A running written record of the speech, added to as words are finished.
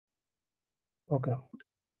Okay.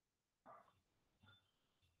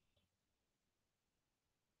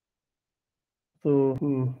 So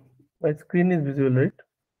my screen is visible, right?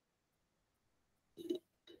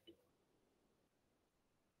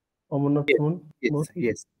 Amarnath Yes, Suman, yes, both.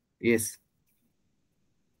 yes, yes.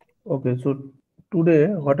 Okay. So today,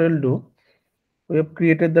 what I'll do, we have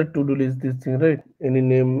created the to-do list. This thing, right? Any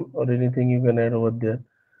name or anything you can add over there.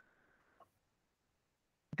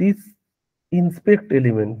 This inspect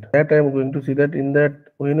element that I'm going to see that in that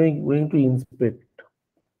when I'm going to inspect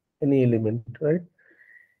any element, right?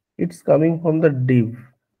 It's coming from the div.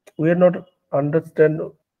 We are not understand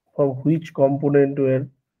from which component we are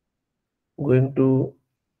going to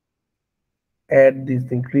add this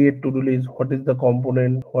thing, create to-do list, what is the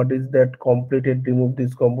component, what is that completed, remove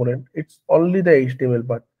this component. It's only the HTML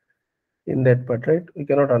part. In that part, right? We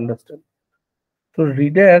cannot understand. So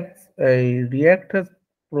React has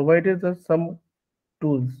provided us some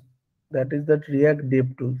tools, that is that React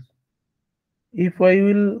dev tools. If I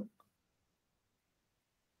will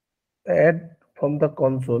add from the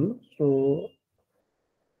console, so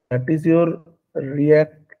that is your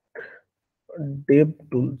React dev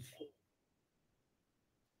tools.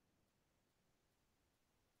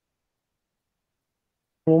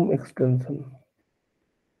 Chrome extension.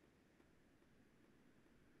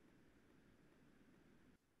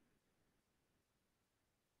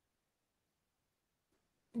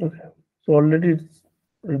 Okay. So already it's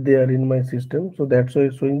there in my system. So that's why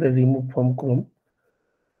it's showing the remove from Chrome.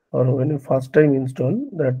 Or when you first time install,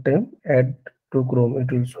 that time add to Chrome,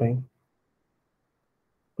 it will showing.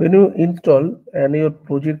 When you install and your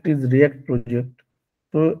project is React project,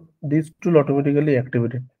 so this tool automatically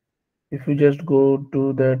activated. If you just go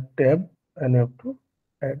to the tab and you have to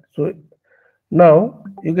add. So now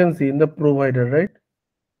you can see in the provider, right?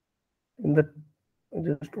 In the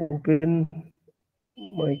just open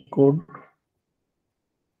my code.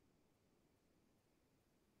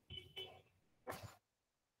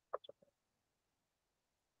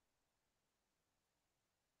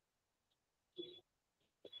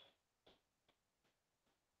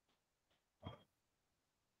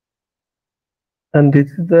 And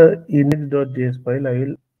this is the index.js file.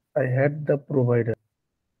 I had the provider.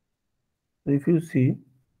 So if you see,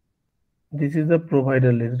 this is the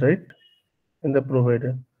provider list, right? In the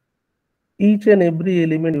provider, each and every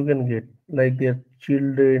element you can get, like their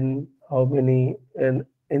children, how many, and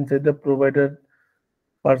inside the provider,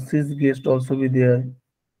 Persis guest also be there,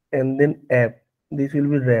 and then app. This will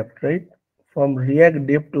be wrapped, right? From React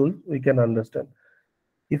Dev Tools, we can understand.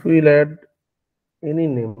 If we will add any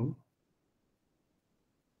name,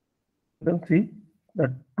 you can see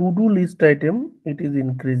the to-do list item, it is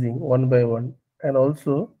increasing one by one, and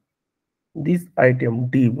also this item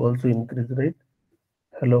div also increase, right?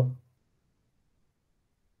 Hello,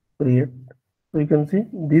 create. So you can see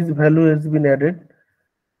this value has been added.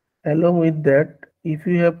 Along with that, if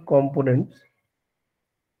you have components,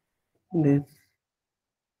 this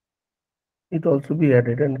it also be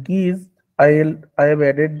added. And key is I have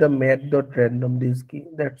added the mat.random this key.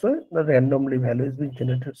 That's why the randomly value is being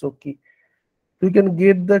generated. So key. So you can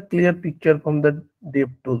get the clear picture from the dev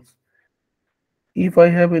tools. If I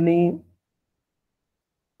have any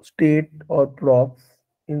state or props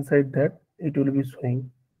inside that, it will be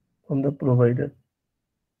showing from the provider.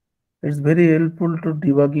 It's very helpful to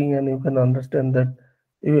debugging, and you can understand that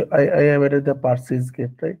I have added the parses get,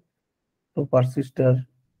 right? So persister,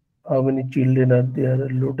 how many children are there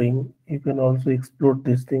loading. You can also explore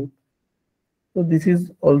this thing. So this is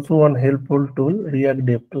also one helpful tool, React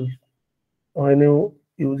DevTools. When you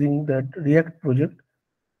using that React project,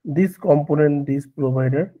 this component, this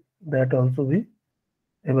provider, that also be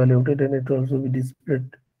evaluated and it also be displayed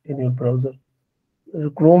in your browser.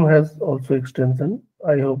 Chrome has also extension.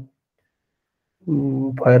 I hope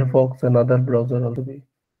Firefox and other browser also be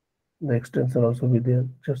the extension also be there.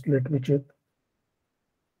 Just let me check.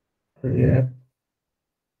 React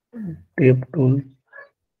Dev Tools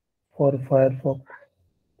for Firefox.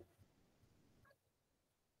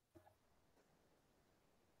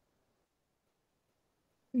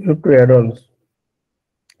 You have to add-ons.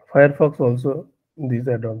 Firefox also these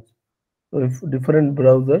add-ons. So if different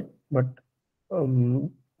browser, but um,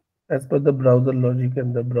 as per the browser logic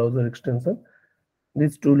and the browser extension,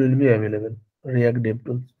 this tool will be available. React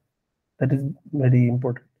DevTools. That is very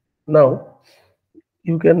important. Now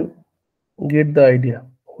you can get the idea.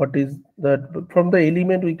 What is that from the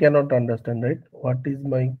element we cannot understand, right? What is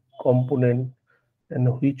my component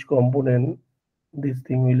and which component this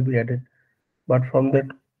thing will be added. But from that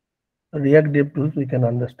React DevTools we can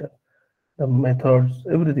understand the methods,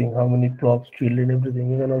 everything, how many props, children,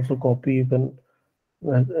 everything. You can also copy, you can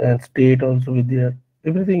and state also with there.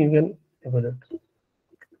 Everything you can evaluate.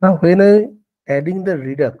 Now, when I adding the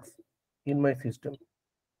Redux in my system,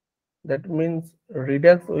 that means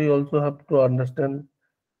Redux, we also have to understand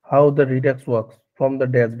how the Redux works from the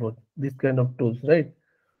dashboard, this kind of tools, right?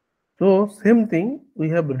 So same thing, we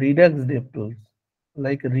have Redux dev tools,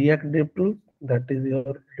 like React dev tools, that is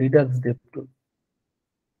your Redux dev tool.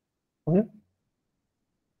 Okay,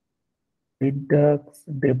 Redux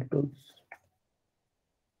dev tools.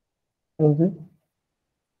 Okay,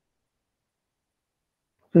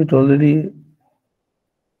 so it already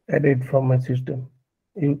added from my system.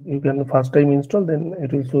 You can first time install, then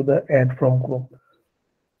it will show the add from Chrome.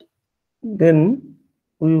 Then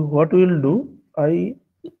what we will do,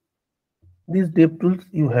 these dev tools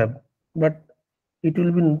you have, but it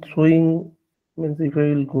will be showing, means if I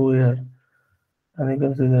will go here and you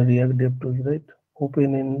can see the React dev tools, right?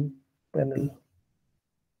 Open in panel,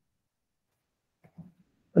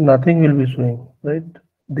 nothing will be showing, right?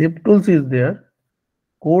 Dev tools is there,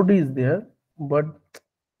 code is there, but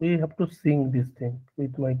we have to sync this thing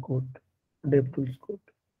with my code, dev tools code.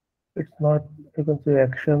 It's not, you can say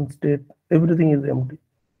action state, everything is empty.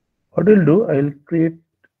 What I'll do,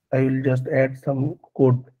 I will just add some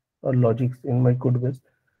code or logics in my code base.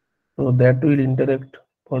 So that will interact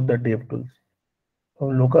for the dev tools.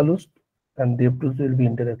 From localhost and dev tools will be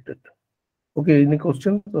interacted. Okay, any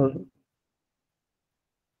questions or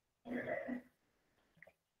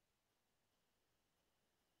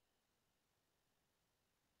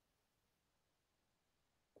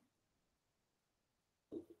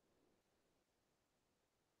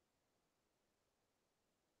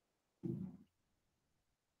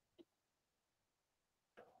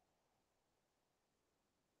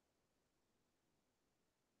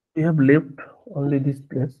we have left only this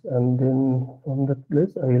place, and then from that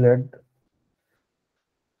place I will add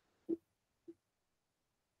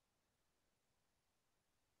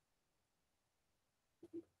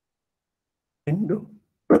window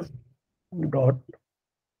dot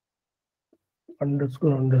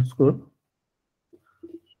underscore underscore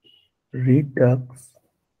redux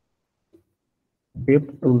dev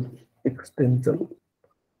tools extension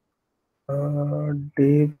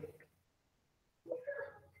dev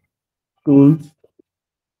tools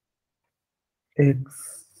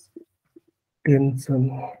extension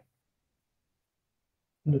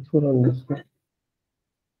underscore underscore,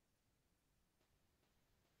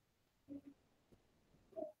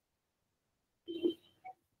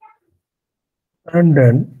 and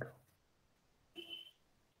then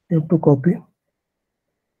you have to copy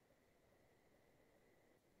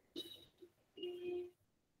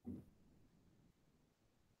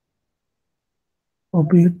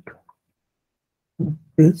it,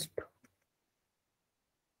 paste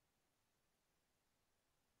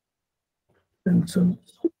extensions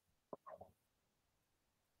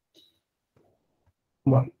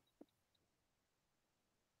one.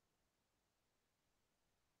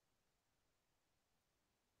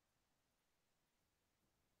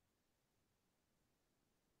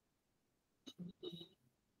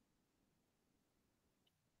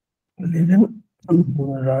 Then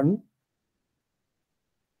run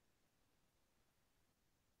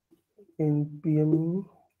npm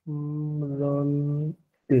run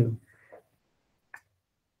dev.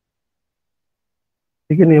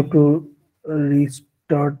 Again, you have to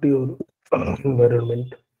restart your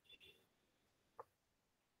environment.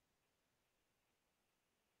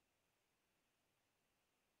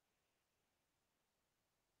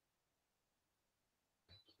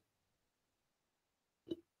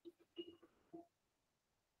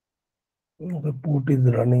 The port is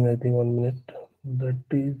running, I think 1 minute. That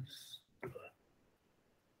is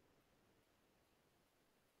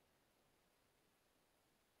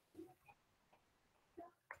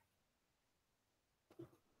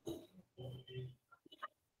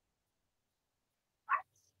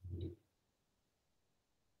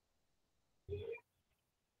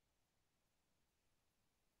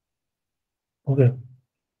okay.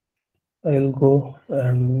 I'll go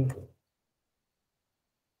and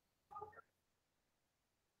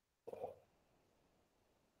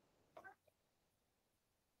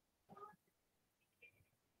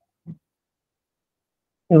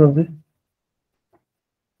you know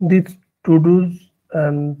these to dos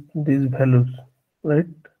and these values, right?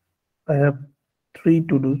 I have 3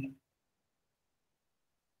 to dos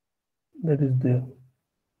that is there.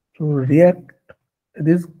 So React,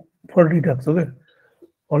 this for Redux, okay.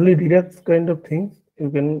 Only Redux kind of things you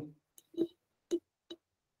can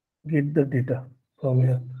get the data from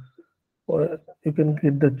here, or you can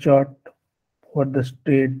get the chart for the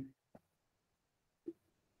state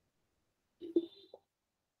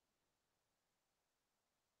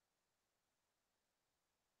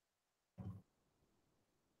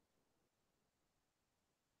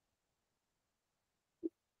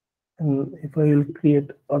And if I will create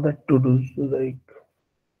other to-dos like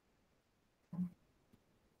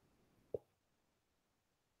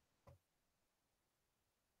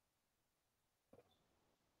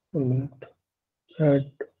 1 minute,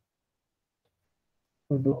 add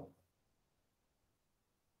to-do,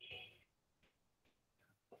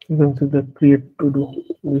 you can see the create to-do.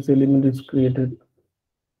 This element is created.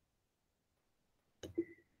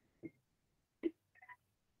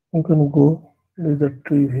 You can go, there is a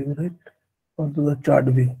tree view, right? Or to the chart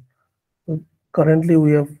view. So currently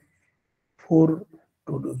we have 4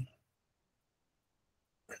 to-dos.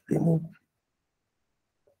 Remove,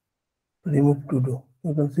 remove to-do.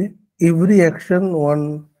 You can see every action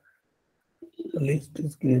one list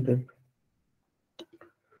is created.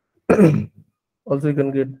 Also, you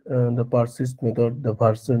can get the persist method, the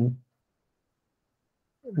version.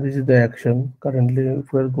 This is the action. Currently,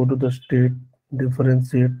 if we go to the state,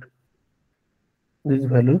 differentiate these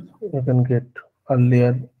values, you can get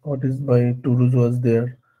earlier what is by to-dos was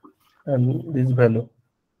there and this value.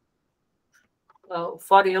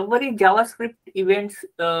 For every JavaScript events,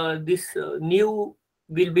 this new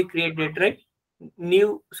will be created, right?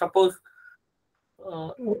 New, suppose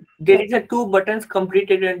there is a two buttons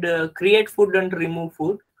completed and create food and remove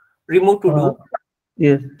food, remove to Uh, do.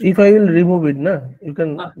 yes, if I will remove it, na, you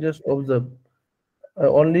can Uh, just observe.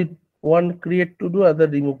 Only one create to do, other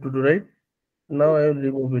remove to do, right? Now I will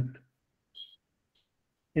remove it.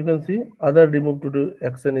 You can see other remove to do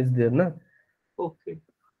action is there, na. okay,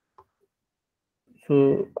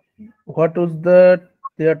 So what was the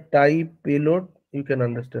their type payload? You can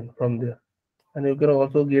understand from there, and you can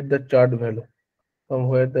also get the chart value from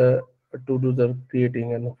where the to dos are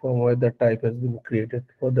creating and from where the type has been created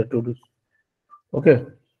for the to dos. Okay,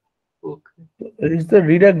 okay, it's the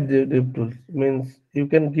Redux dev tools means you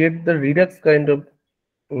can get the Redux kind of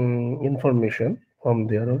information from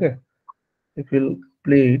there. Okay, if you'll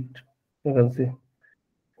play it, you can see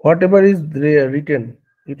whatever is there written,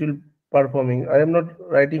 it will performing. I am not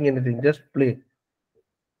writing anything, just play.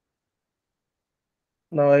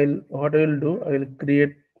 Now I'll what I will do, I will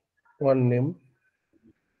create one name.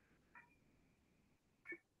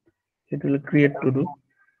 It will create to do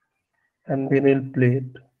and then we'll play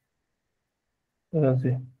it. You can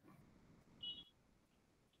see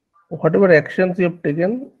whatever actions you have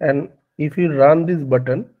taken, and if you run this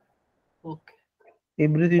button, okay.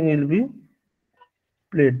 everything will be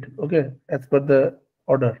played. Okay, as per the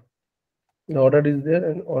order. The order is there,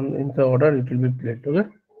 and on in the order it will be played. Okay,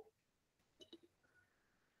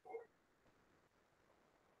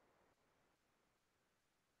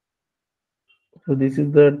 so this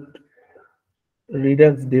is the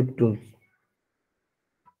Redux Dev tools.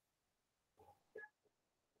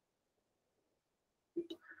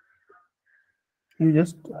 You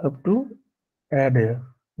just have to add a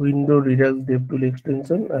window Redux Dev tool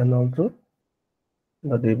extension and also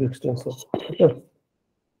the Dev extension. Okay.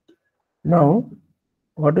 Now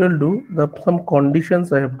what I will do, the some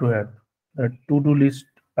conditions I have to add. The to-do list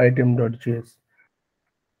item.js,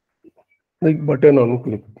 like button on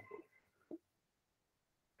click.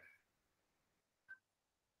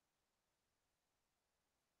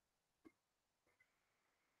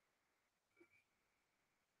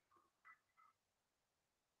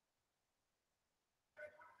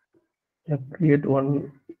 Create one,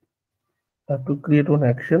 have to create one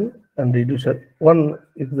action and reduce it. One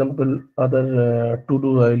example, other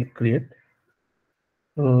to-do I will create.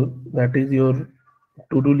 So that is your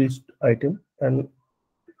to-do list item and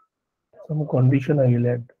some condition I will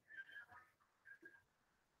add.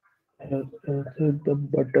 Insert the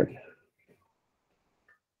button.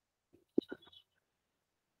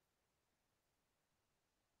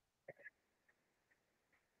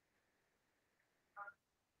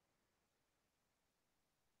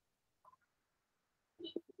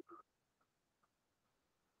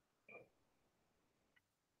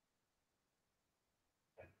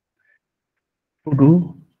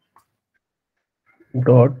 To-do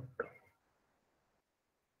dot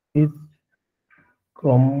is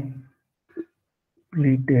completed.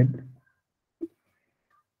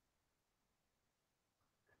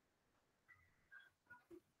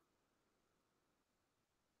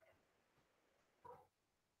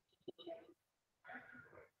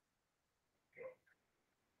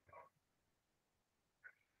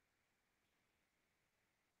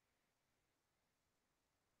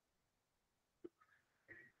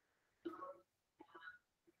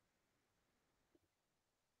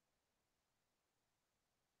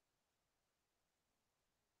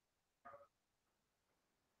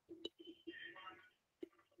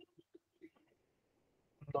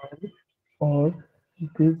 Or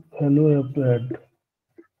this value I have to add.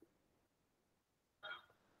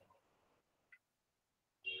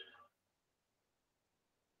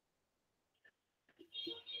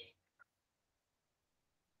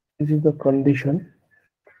 This is the condition.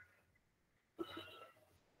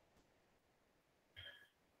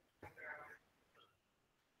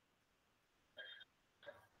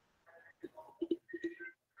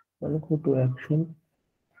 I'll go to action.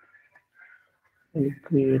 I'll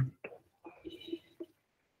create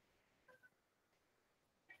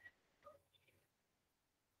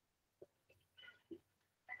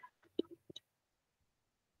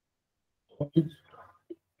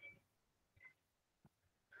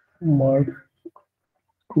mark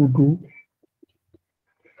to do.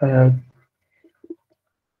 I have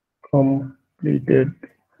completed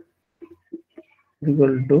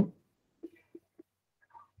equal to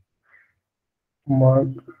mark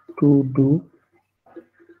to do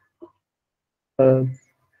as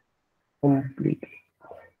complete.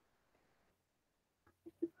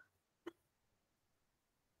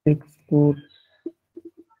 Export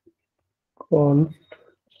const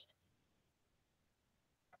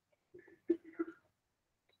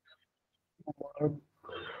mark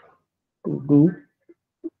to do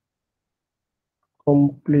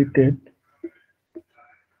completed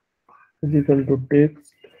is equal to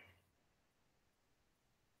text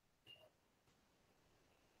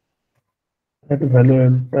at value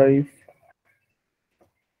and type.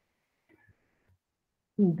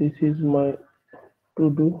 This is my to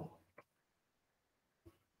do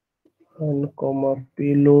and comma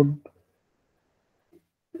payload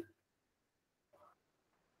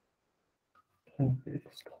and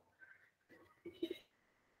text.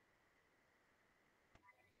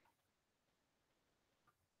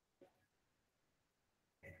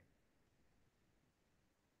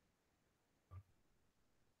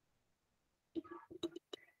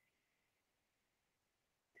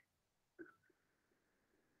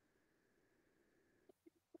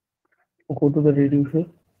 Go to the reducer.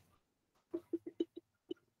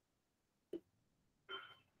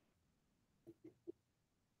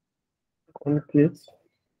 On case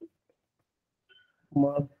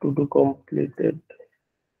mark to do completed.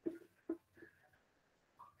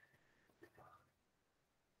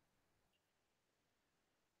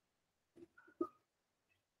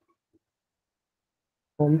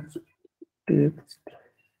 Const text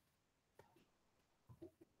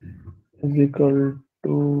is equal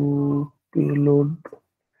to payload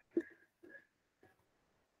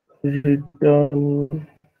return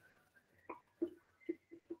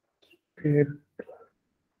state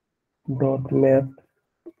dot map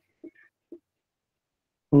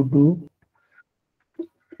to do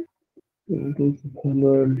this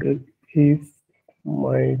value if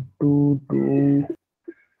my to do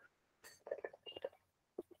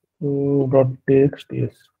dot text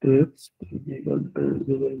is text is equal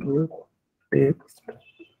to text.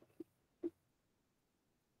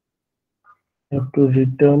 Have to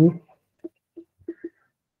return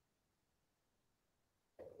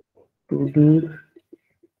to do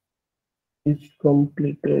is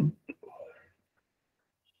completed.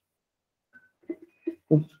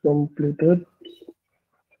 Is completed.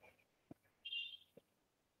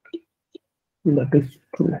 That is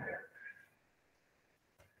true.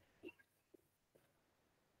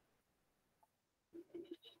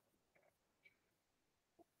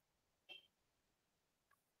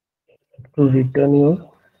 To return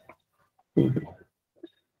your to do.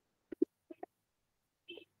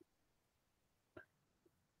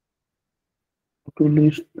 To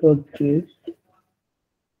list the chase.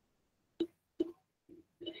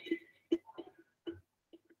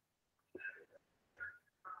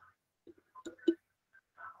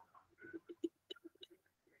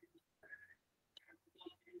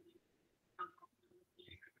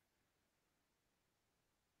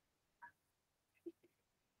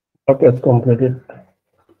 What is completed?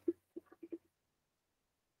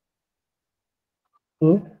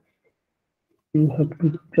 So you have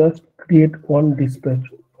to just create one dispatch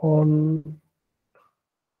on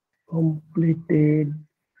completed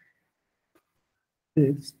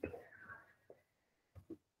text.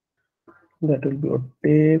 That will be your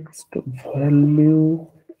text value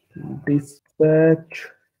dispatch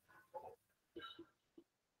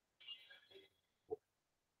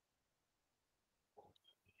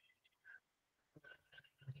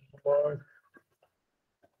what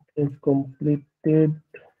is completed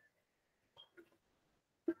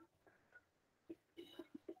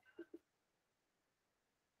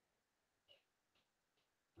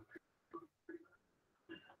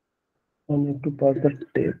I need to pass the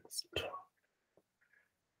text.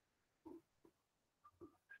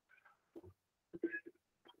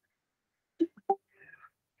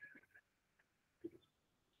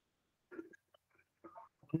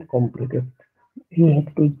 Completed. You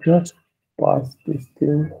have to just pass this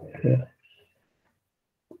thing here.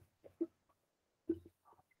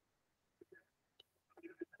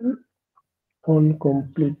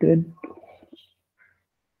 Uncompleted.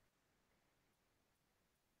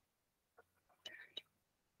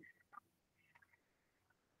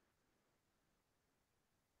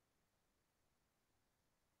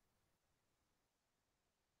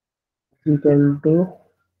 Equal to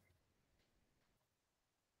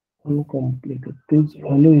uncompleted. This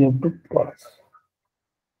value you have to pass.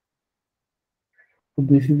 So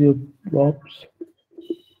this is your props.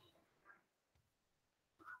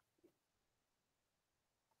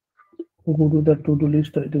 Go to the to-do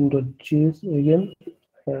list item.js again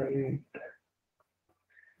and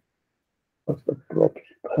what's the props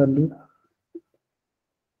value?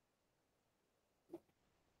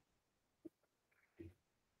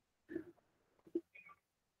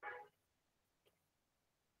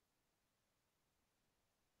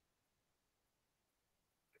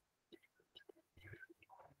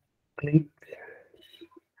 Click.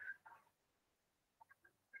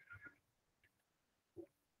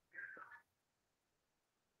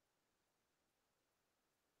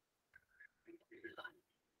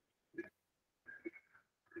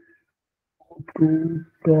 To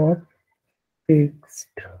dot text.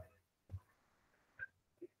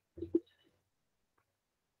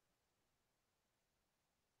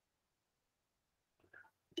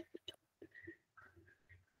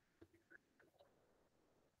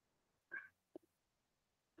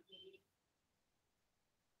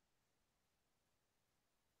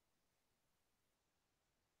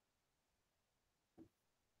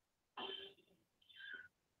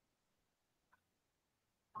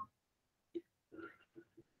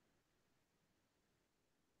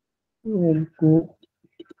 We'll go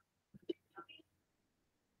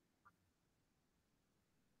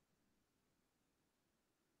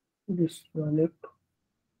disconnect.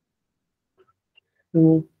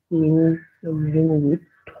 Remove it.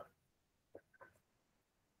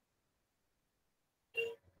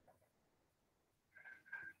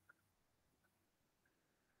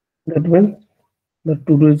 That means the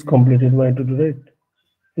to-do is completed. My to-do, right?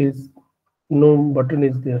 Is no button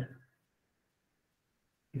is there.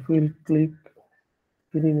 If we'll click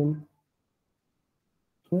minimum,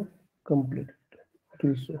 so complete. It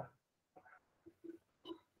will show.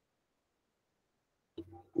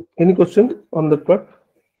 Any question on that part?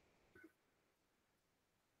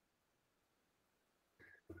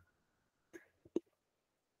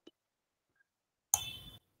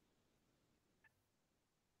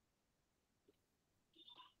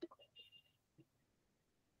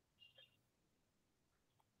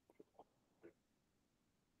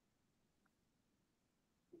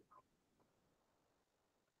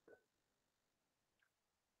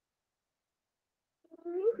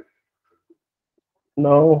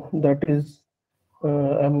 Now that is,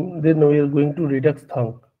 then we are going to Redux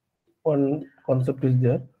Thunk. One concept is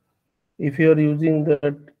there. If you are using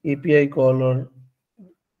that API call or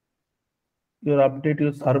you update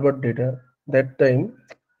your server data, that time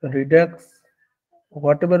Redux,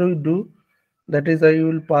 whatever we do, that is I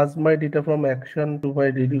will pass my data from action to my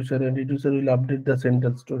reducer and reducer will update the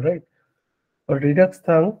central store, right? But Redux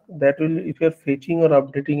Thunk, that will, if you are fetching or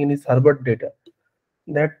updating any server data,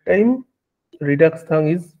 that time Redux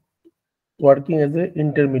Thunk is working as an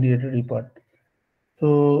intermediary part.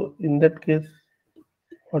 So in that case,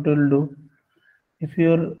 what we'll do, if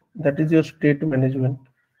your that is your state management,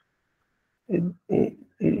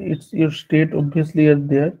 it's your state obviously is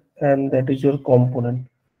there, and that is your component.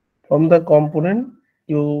 From the component,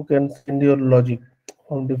 you can send your logic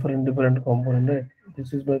from different component, right?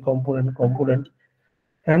 This is my component,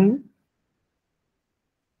 and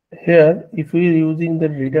here if we are using the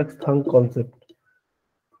Redux Thunk concept,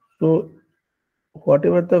 so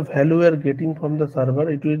whatever the value we are getting from the server,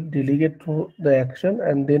 it will delegate to the action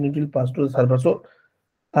and then it will pass to the server. So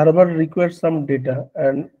server requires some data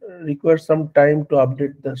and requires some time to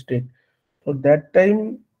update the state. So that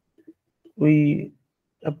time we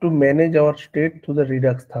have to manage our state to the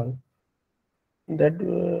Redux Thunk. That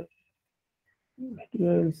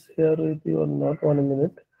will share with you or not. 1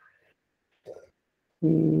 minute.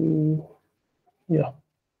 Yeah.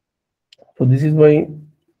 So this is my.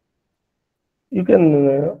 You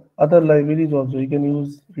can other libraries also. You can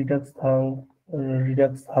use Redux Thunk,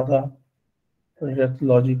 Redux Haga, Redux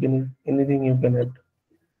Logic, anything you can add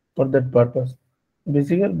for that purpose.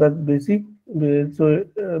 Basically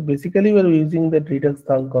we're using the Redux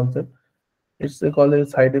Thunk concept. It's called a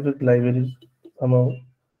side effect library somehow.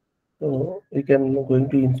 So we can going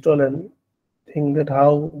to install and think that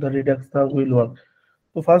how the Redux Thunk will work.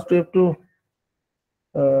 So first we have to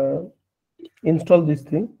install this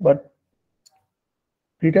thing. But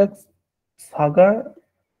Redux Saga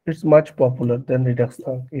is much popular than Redux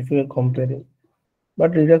Thunk if you are comparing.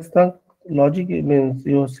 But Redux Thunk logic means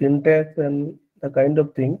your syntax and the kind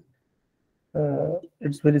of thing,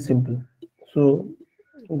 it's very simple. So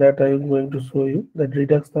that I am going to show you that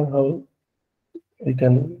Redux Thunk how we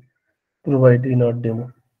can provide in our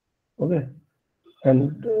demo. Okay,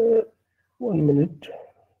 and 1 minute.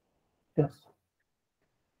 Yes,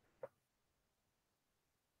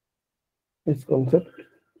 this concept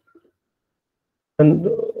and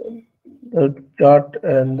the chart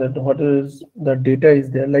and that what is the data is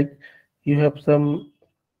there. Like you have some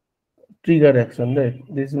trigger action, right?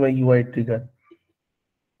 This is my UI trigger.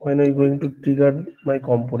 When I'm going to trigger my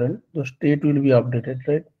component, the state will be updated,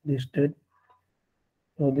 right? This state,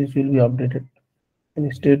 so this will be updated,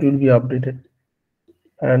 and state will be updated,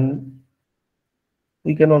 and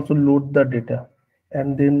we can also load the data,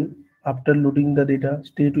 and then after loading the data,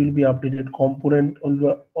 state will be updated, component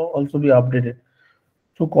will also be updated.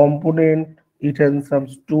 So component, it has some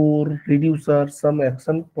store, reducer, some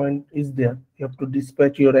action point is there. You have to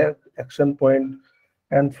dispatch your action point,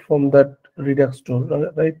 and from that Redux store,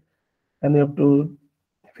 right? And you have to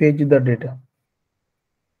fetch the data.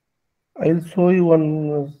 I'll show you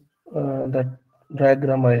one that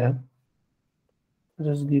diagram I have.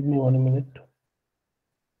 Just give me 1 minute.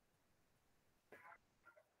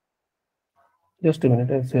 Just a minute.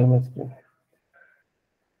 I'll share my screen.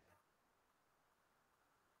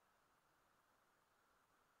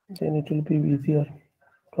 Then it will be easier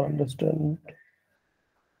to understand.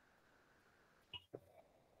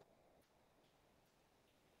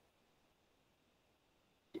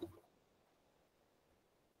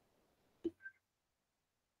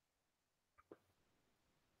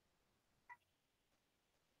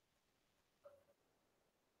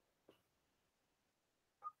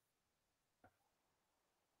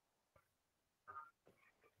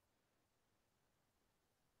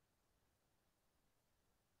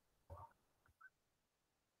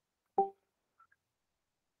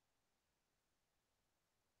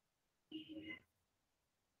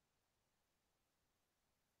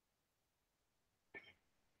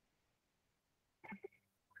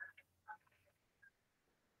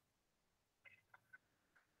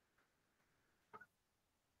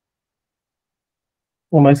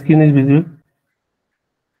 Oh, my screen is visible.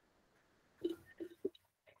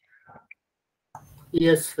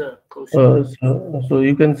 Yes, Kaushik. So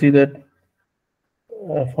you can see that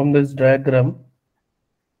from this diagram,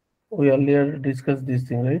 we earlier discussed this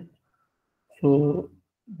thing, right? So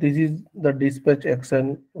this is the dispatch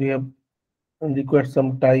action. We have required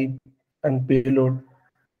some type and payload.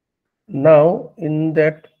 Now in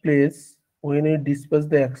that place, when we dispatch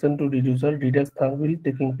the action to reducer, Redux thunk will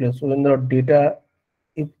taking place. So when the data,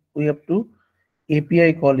 if we have to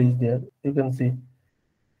API call is there, you can see.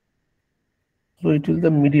 So it will the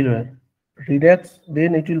middleware. Redux,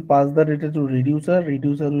 then it will pass the data to reducer.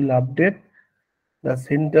 Reducer will update the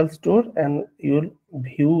central store, and your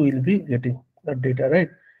view will be getting the data, right?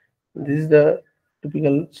 This is the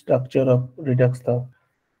typical structure of Redux thunk.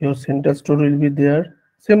 Your central store will be there.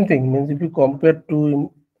 Same thing means if you compare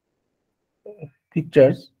two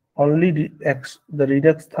pictures, only the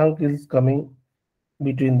Redux thunk is coming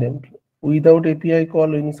between them. Without API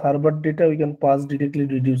call in server data, we can pass directly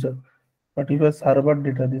reducer. But if a server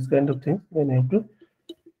data, this kind of thing, then you have to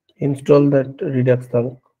install that Redux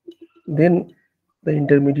thunk. Then the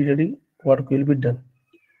intermediary work will be done.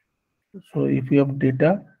 So if you have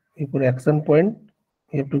data, if for action point,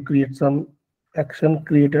 you have to create some action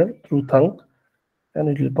creator through thunk, and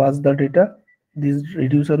it will pass the data. This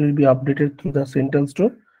reducer will be updated through the central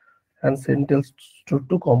store and central store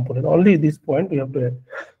to component. Only this point we have to add.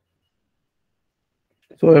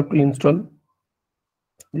 So I have to install.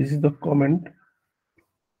 This is the command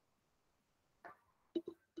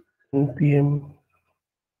npm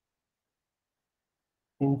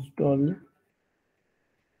install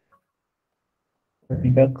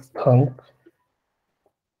redux thunk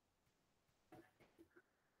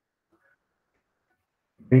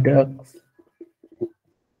redux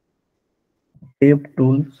dev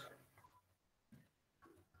tools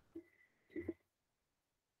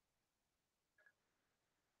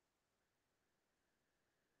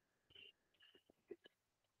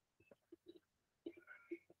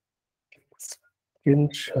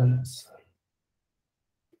extensions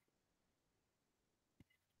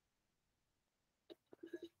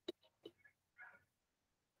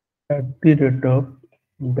at the rate of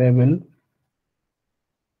Babel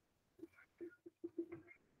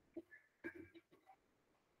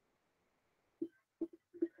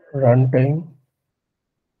runtime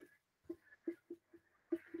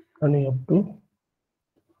and you have to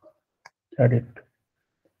add it.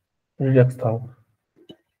 Redux thunk.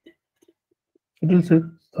 It will take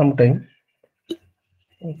some time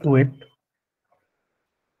to wait.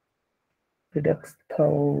 Redux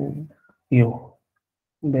thunk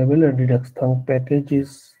Babel and Redux thunk package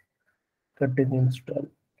is getting installed.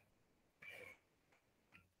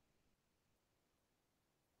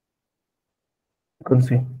 You can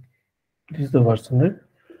see this is the version, right?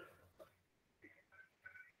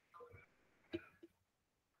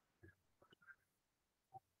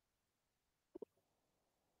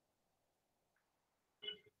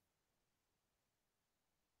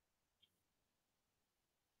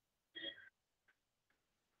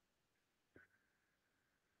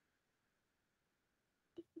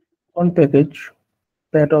 One package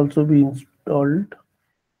that also be installed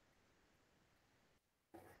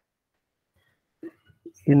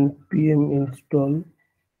npm install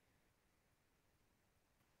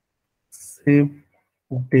save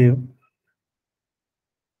dev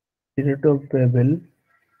director of Babel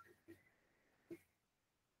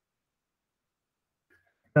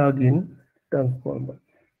plugin transformer.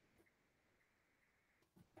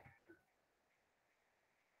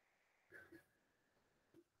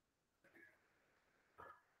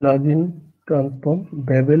 Plugin transform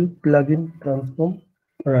Babel plugin transform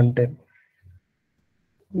runtime.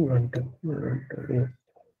 Yes.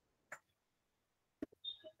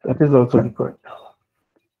 That is also required.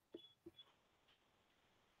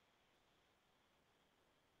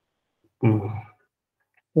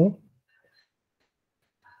 So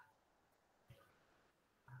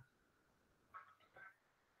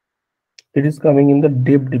it is coming in the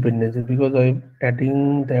dev dependency because I'm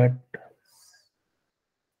adding that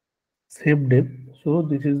save dev. So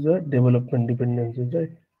this is the development dependency,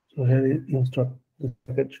 right? So here is install this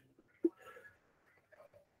package.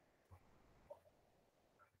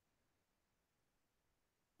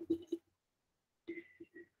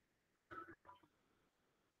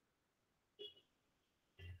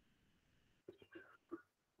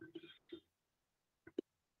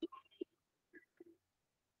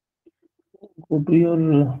 Go to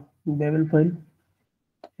your Babel file.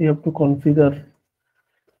 You have to configure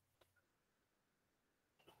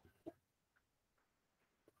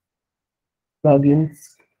plugins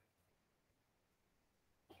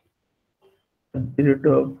at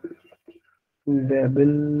of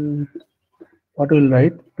Babel. What will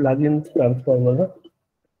write plugins transformer.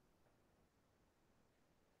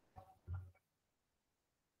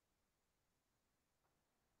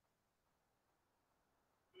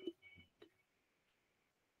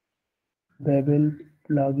 Babel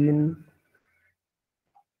plugin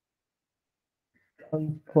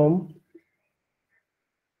transform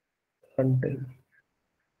runtime.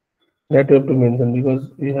 That you have to mention because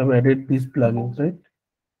we have added these plugins, right?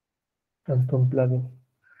 Transform plugin.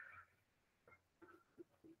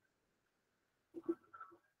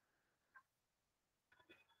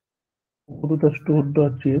 Go to the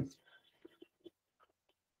store.js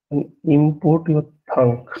and import your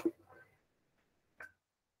thunk,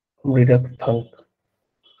 Redux thunk.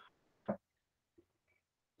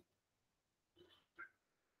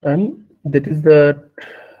 And that is the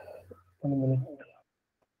 1 minute.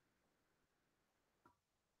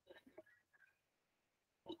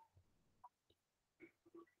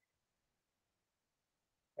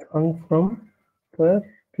 Thunk from where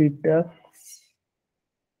Redux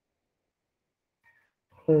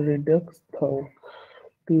thunk.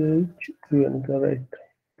 THUNK, right?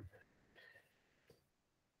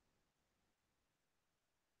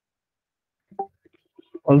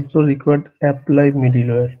 Also required apply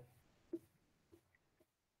middleware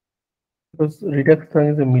because Redux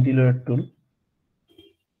thunk is a middleware tool,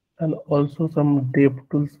 and also some dev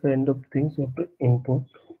tools kind of things you have to import.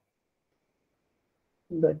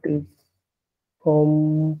 That is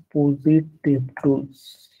composite dev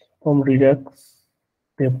tools from Redux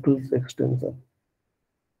dev tools extension.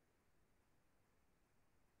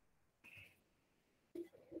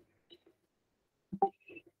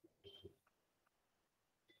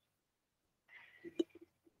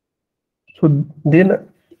 So then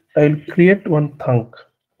I'll create one thunk,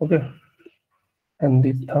 okay, and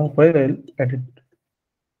this thunk file I'll edit.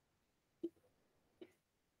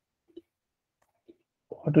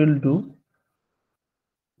 What we'll do,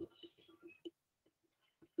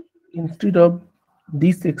 instead of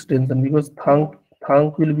this extension, because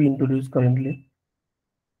thunk will be introduced currently,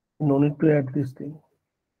 no need to add this thing.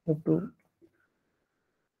 We'll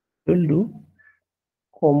do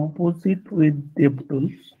composite with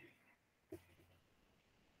DevTools,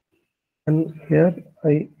 and here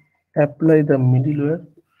I apply the middleware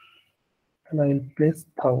and I will place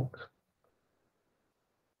thunk.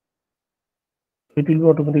 It will be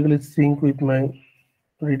automatically sync with my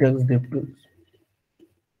Redux DevTools.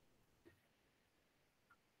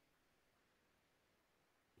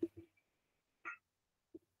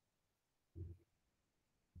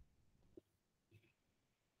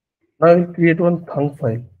 Now I will create one thunk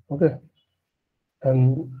file, okay,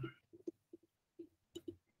 and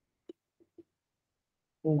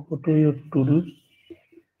go to your to-dos,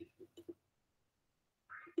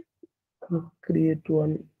 create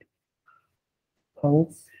one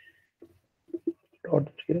thunks.js.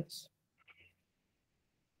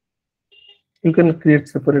 You can create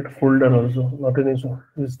separate folder also, not an issue.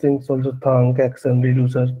 These things also thunk, action,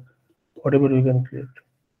 reducer, whatever you can create.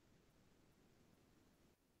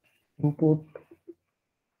 Import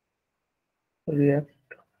React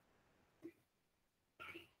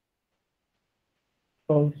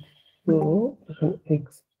also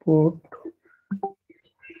export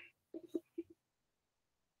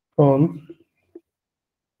from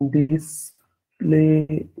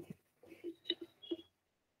display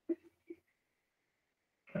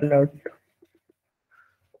alert.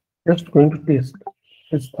 Just going to test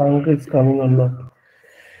this thunk is coming or not.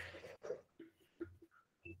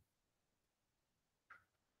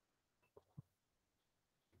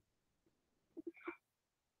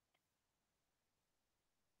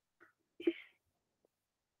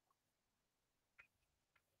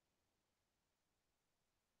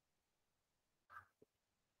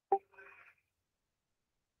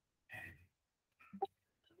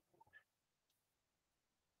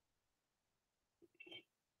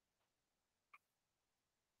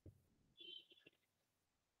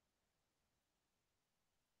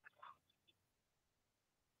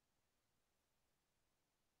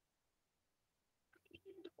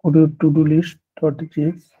 Go to to-do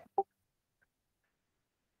list.js,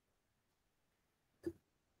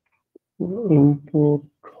 import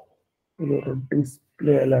your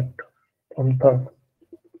display alert from thunk.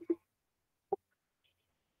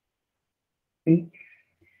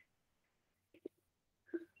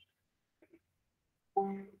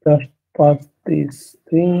 Just pass this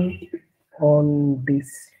thing on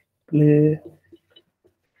display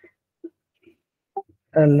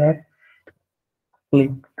alert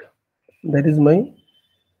clicked. That is my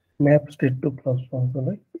map state to plus function,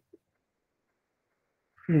 right?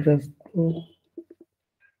 Just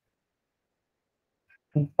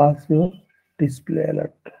pass your display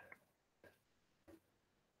alert.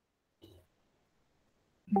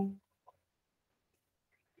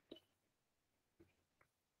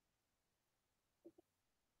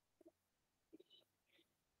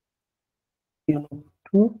 You know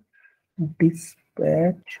to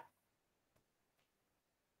dispatch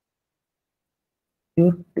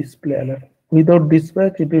your display alert. Without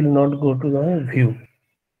dispatch, it will not go to the view.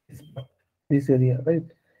 This area, right?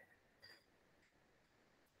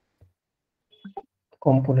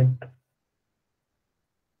 Component.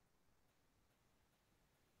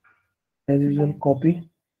 As usual, copy,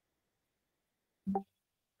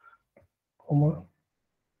 comma,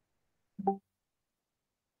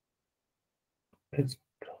 paste.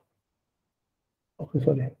 Okay,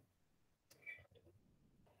 sorry.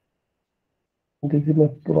 This is my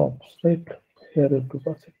props, right? Here I have to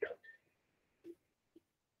pass it.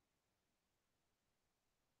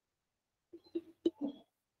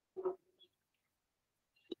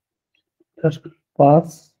 Just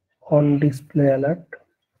pass on display alert.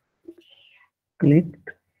 Clicked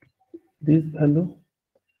this value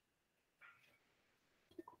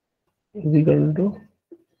is equal to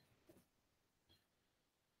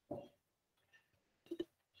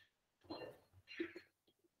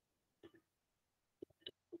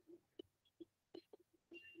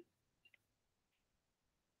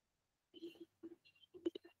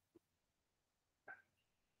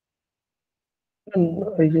and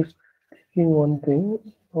I just checking one thing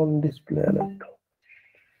on display alert.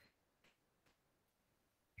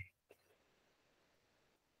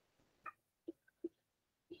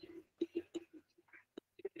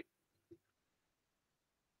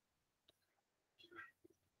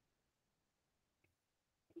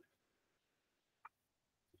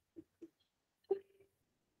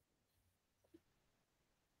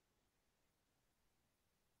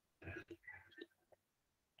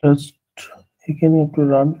 Just again you have to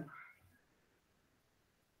run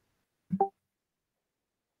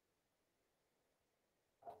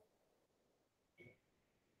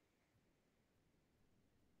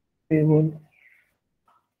table,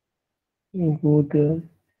 you go there,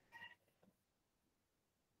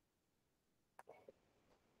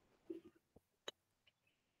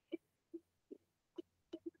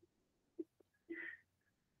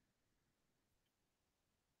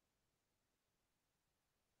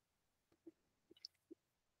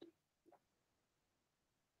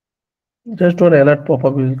 Just one alert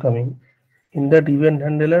pop-up is coming. In that event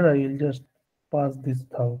handler, I will just pass this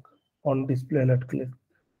thunk on display alert click.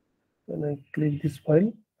 When I click this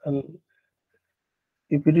file, and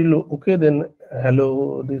if it will okay, then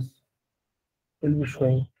hello, this will be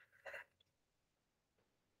showing.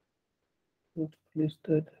 It's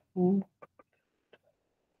listed.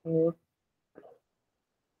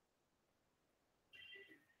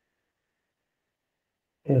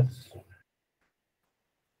 Yes.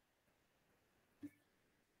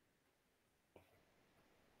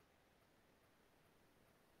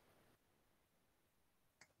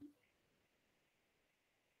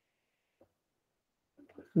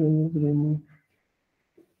 Remove.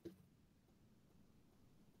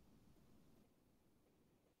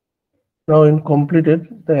 Now in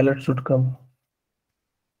completed, the alert should come.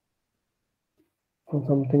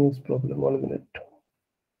 Something is problem. 1 minute.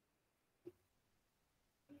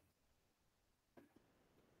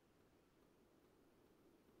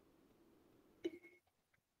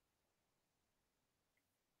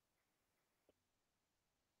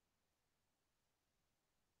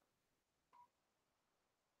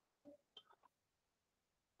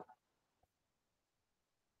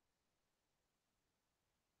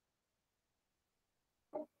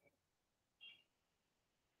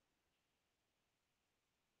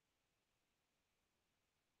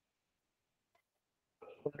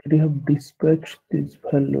 Already have dispatched this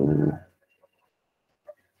hello.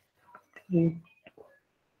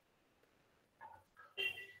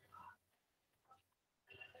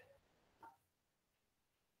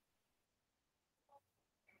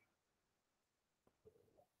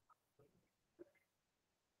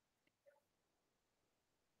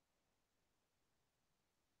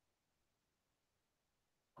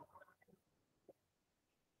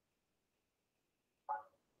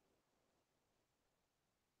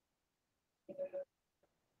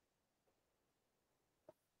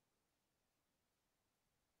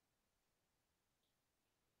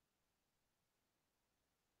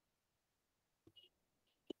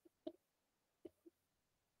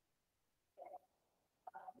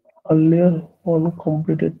 Earlier one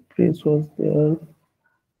completed phrase was there.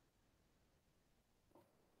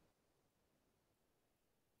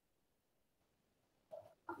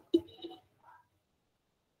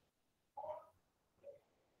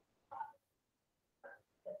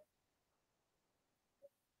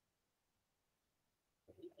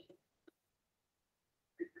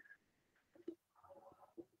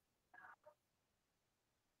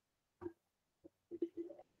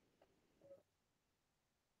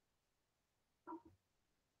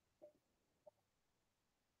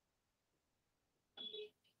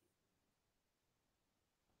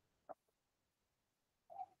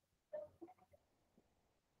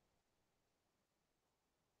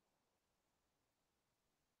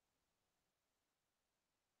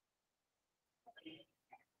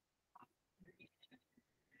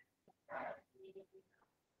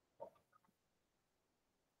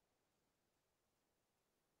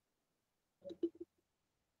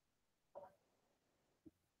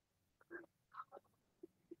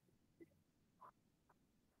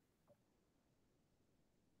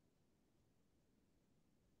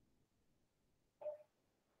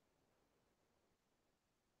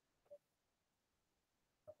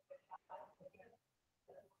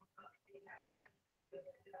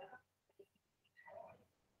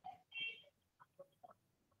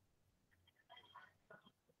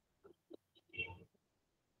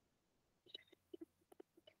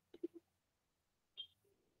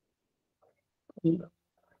 It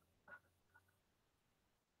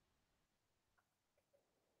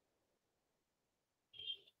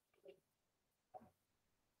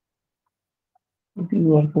is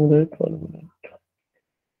working right. 1 minute.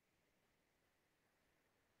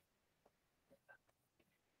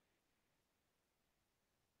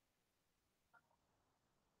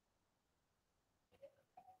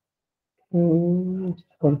 It's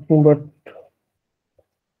working, but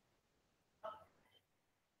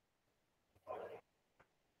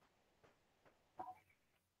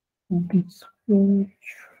this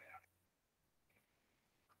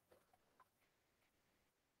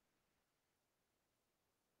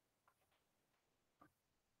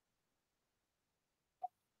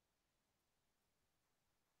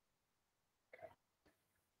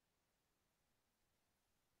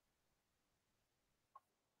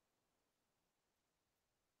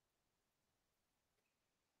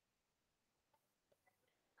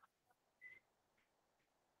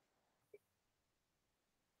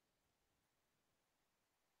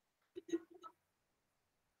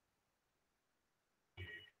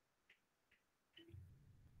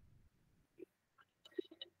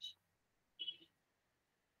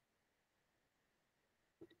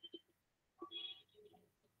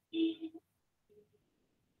Is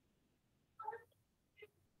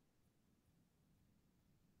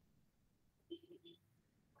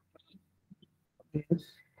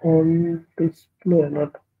on display,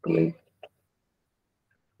 not play.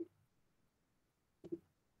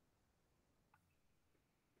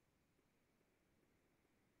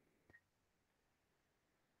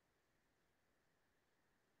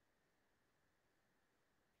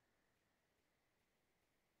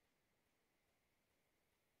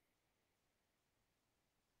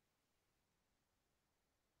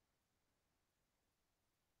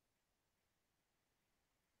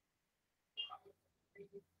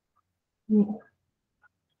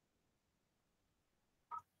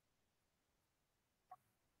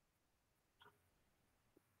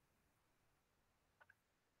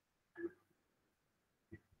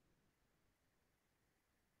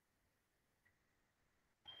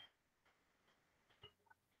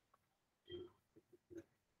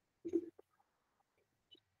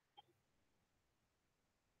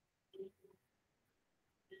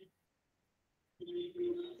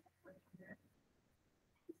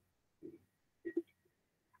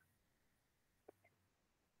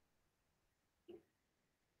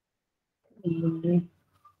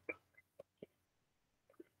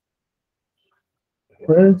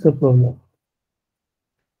 Where is the problem?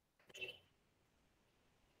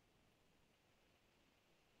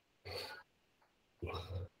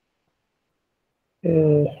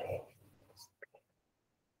 Uh,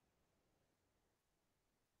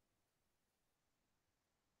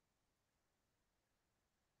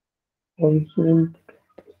 also,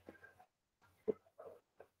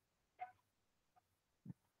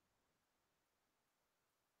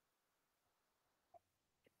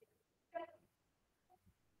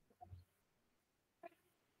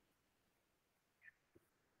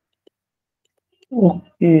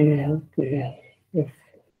 okay. If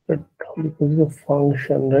it becomes a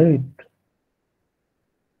function, right?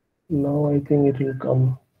 Now I think it will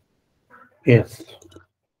come. Yes,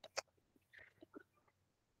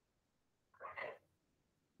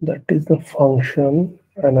 that is the function,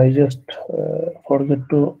 and I just forget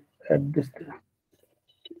to add this thing.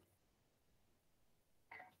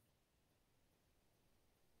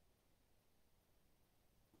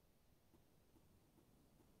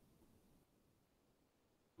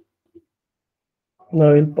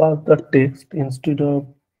 Now I'll pass the text instead of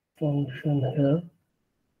function here.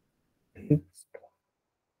 Text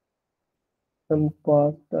and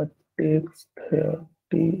pass the text here.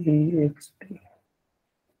 Text.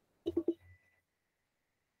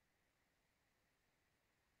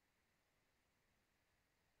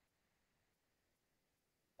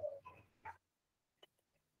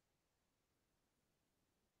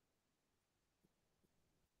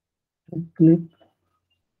 Click.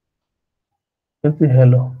 Let's see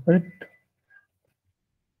hello, right?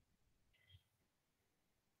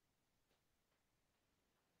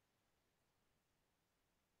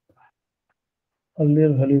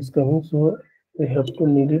 Earlier value is coming, so we have to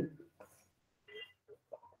need it.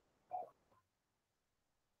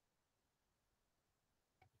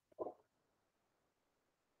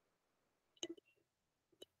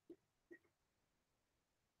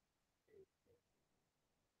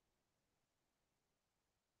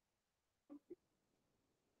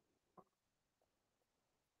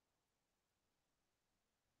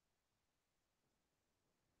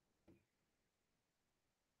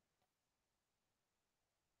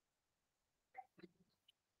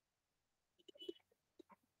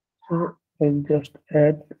 So I'll just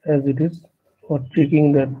add as it is for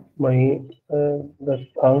checking that my the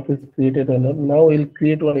thunk is created or not. Now I'll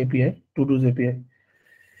create one API, to-dos API.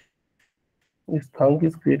 This thunk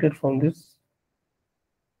is created from this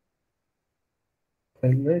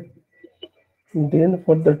file, right? Then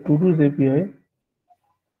for the to-dos API,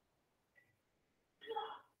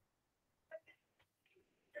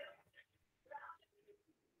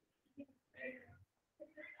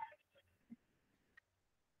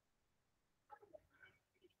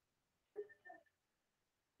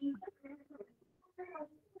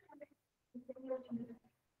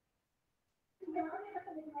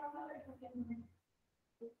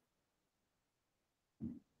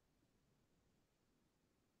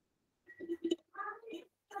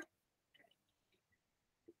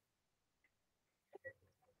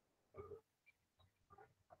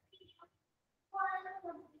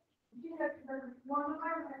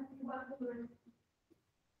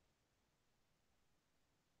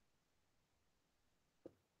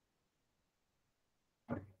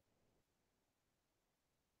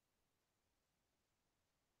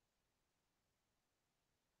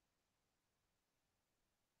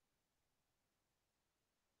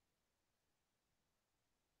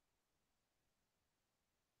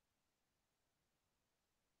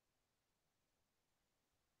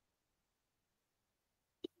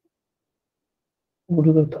 Go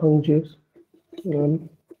to the thunges, run,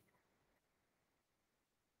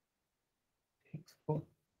 export,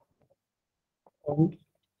 on,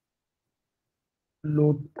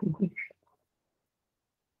 load to this.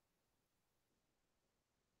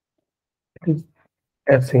 It is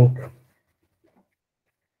async.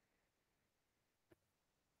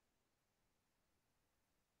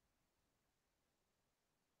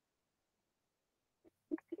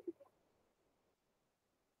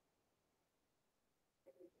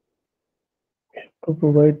 To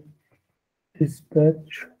provide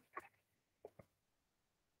dispatch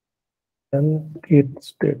and get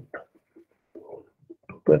state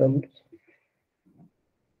to params.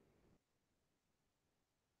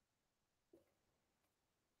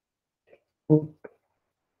 Put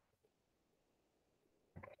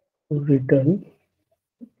return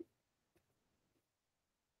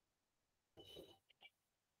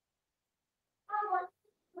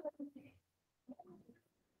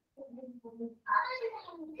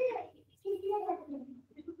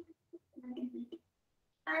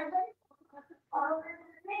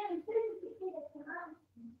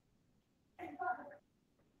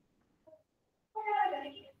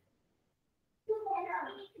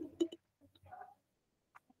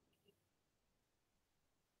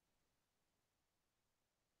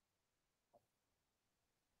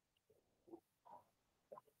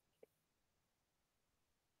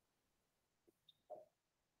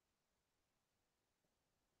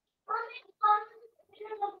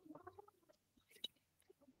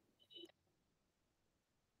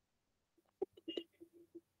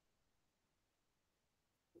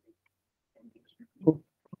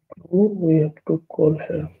we have to call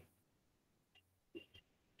here.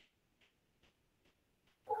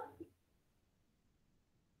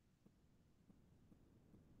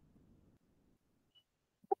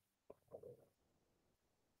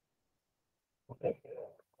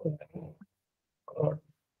 God.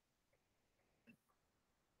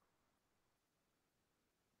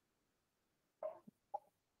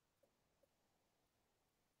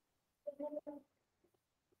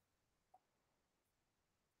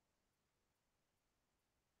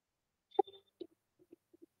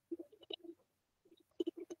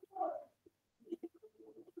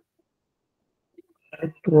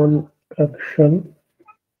 Add one action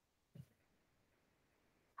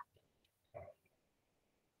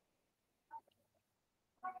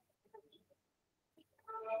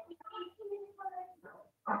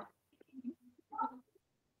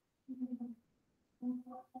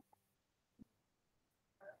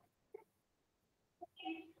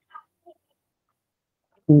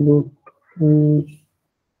load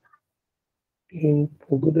in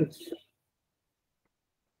progress.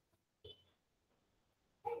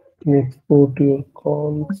 Export your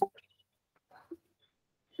const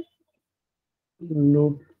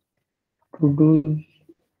load to do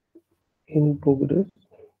in progress.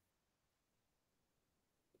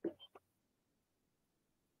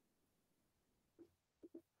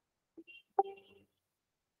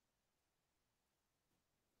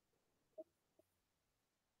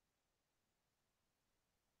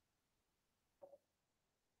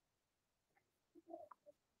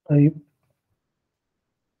 Type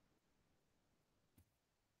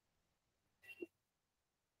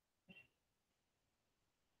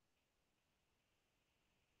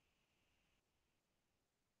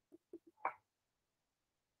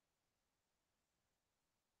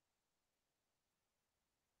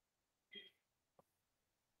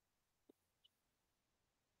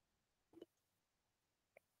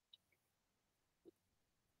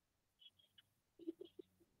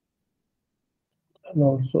and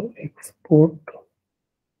also export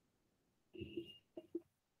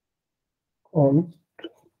const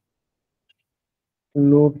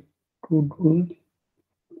load to do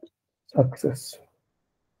success.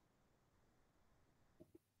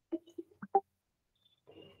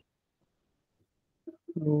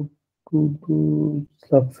 Load to do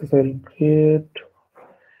success. I'll create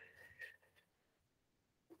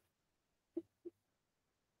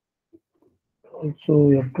also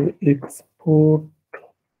we have to export,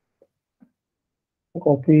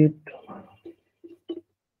 copy it,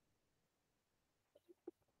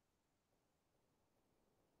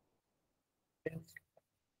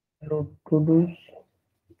 load to do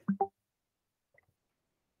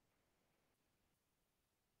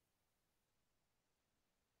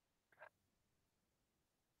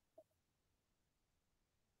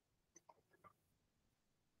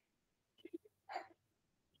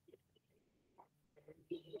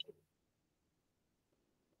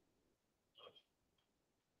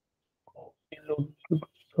load to do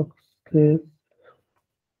success.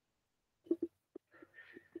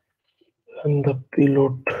 and the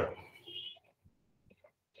payload.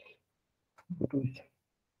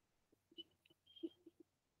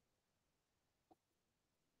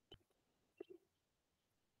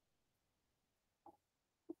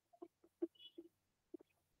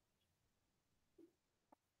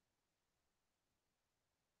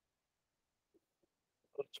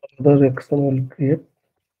 Other action will create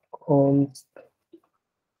const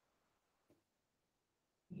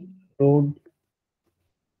load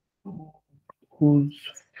whose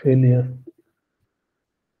failure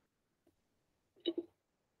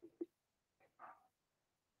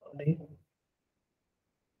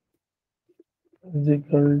is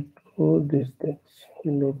equal to these things.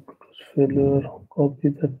 Load whose failure, copy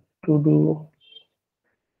the to do,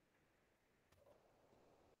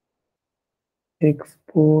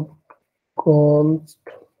 export const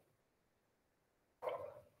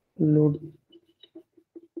load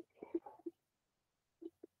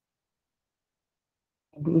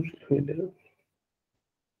whose failure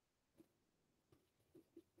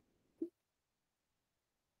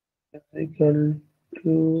is equal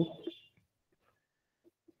to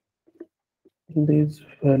this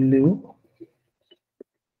value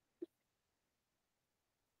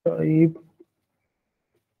type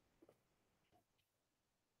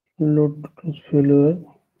load whose failure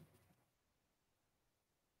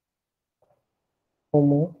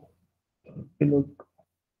comma payload.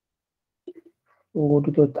 Go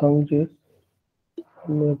to the thungjs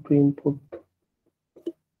and we have to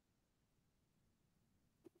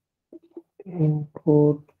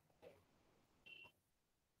import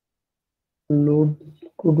load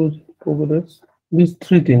to do in progress. These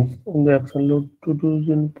three things in the action: load to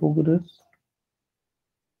do in progress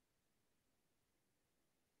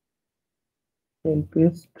and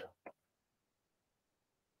paste,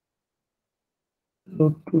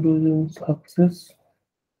 load to do in success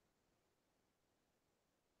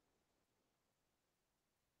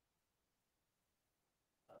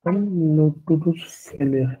and load to do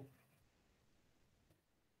failure.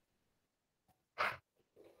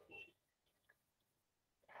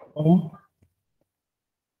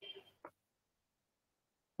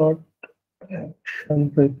 Start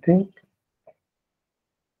action rating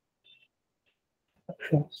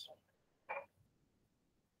actions.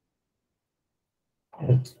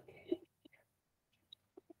 Yes.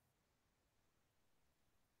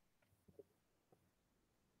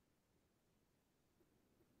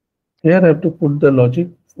 Here I have to put the logic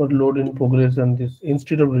for load in progress and this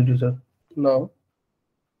instead of reducer. Now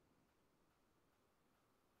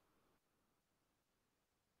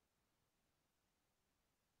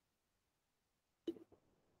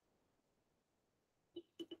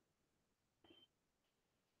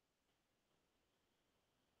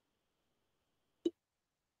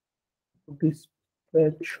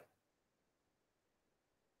dispatch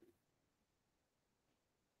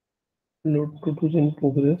load to do in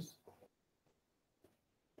progress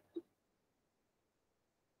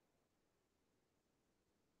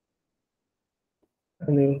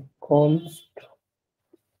and your const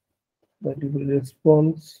variable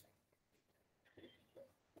response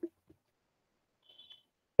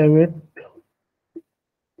await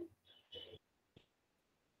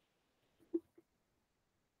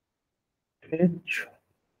fetch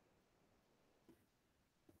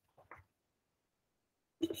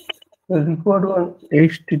the required one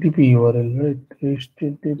HTTP URL, right?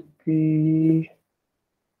 HTTP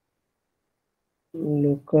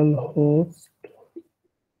localhost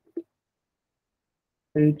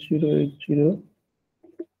 8080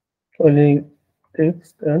 only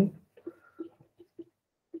text and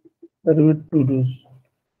with to do's.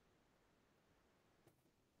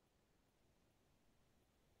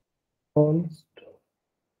 Const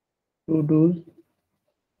to do's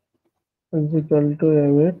is equal to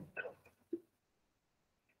await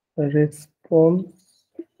response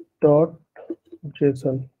dot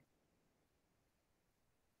JSON.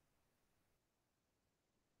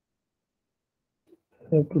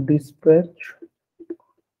 I have to dispatch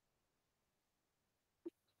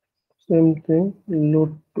same thing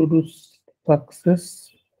load to do success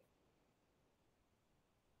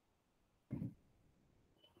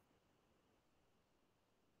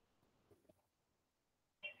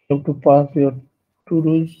you have to pass your to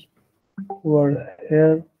do's word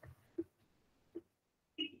here.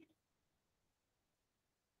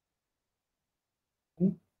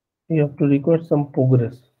 You have to record some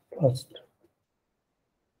progress first,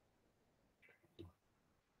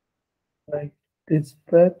 like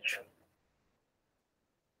dispatch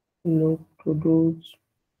load to do's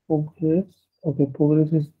progress. Okay,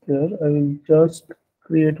 progress is there. I will just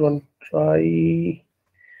create one try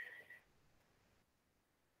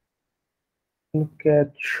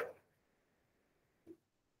catch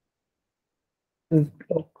this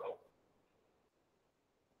block,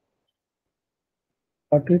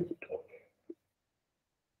 cut it,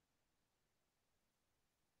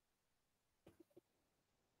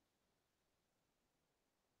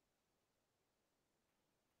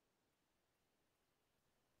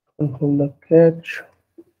 and from the catch,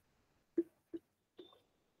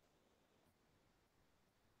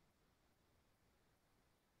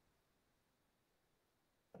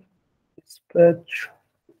 dispatch,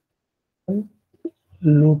 and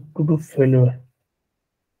load to do failure.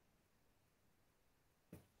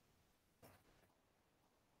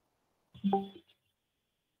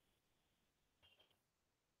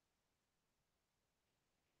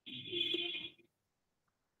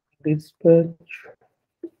 Dispatch,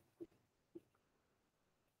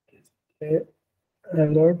 display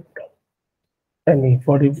alert, any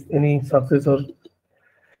for if any success or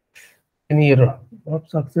any error, not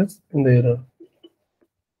success in the error.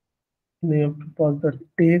 Then you have to pass the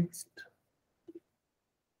text.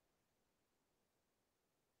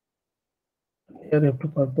 Here you have to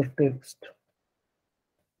pass the text.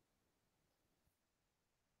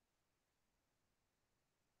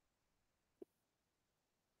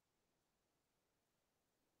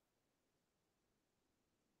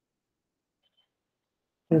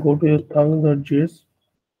 Go to your thumbs.js,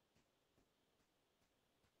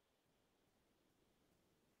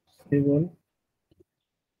 save one.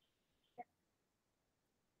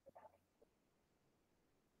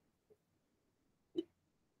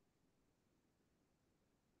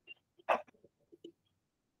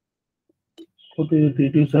 Go to your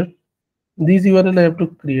reducer. This URL I have to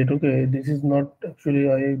create. Okay, this is not actually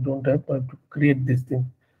I don't have. I have to create this thing.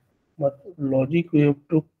 But logic we have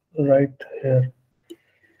to write here.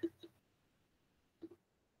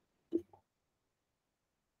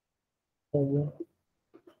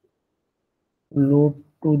 Load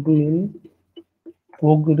to do in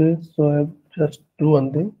progress. So I have just do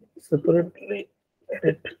one thing separately.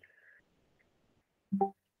 Edit.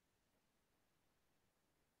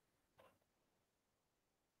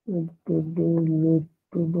 To do load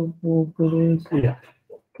to do progress. Yeah.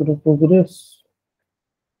 To do progress.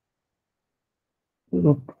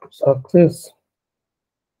 Load to success.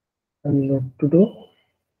 And load to do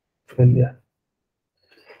failure.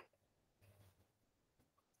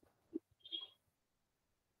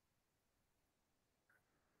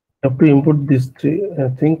 You have to input these three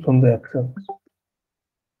things from the actions.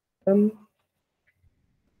 And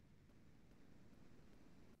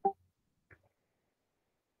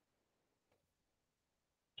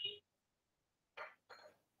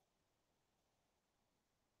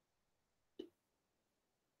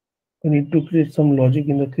we need to create some logic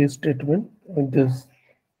in the case statement with this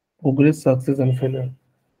progress, success, and failure.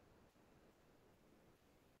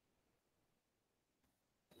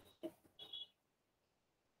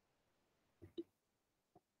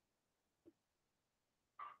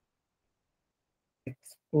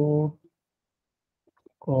 Export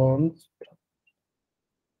const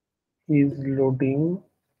is loading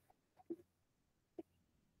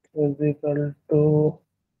is equal to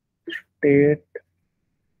state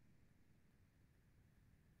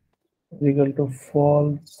is equal to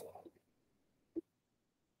false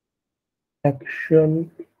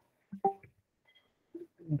action,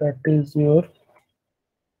 that is your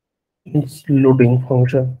loading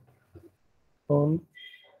function on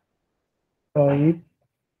type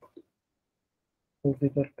is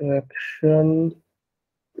equal to action.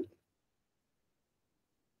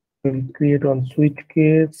 We'll create on switch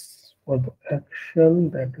case for the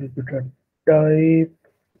action, that will be the type.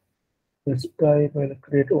 This type I'll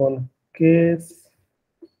create one case,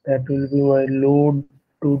 that will be my load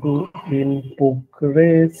to do in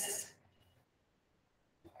progress.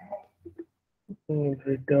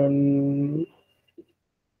 Return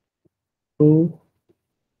to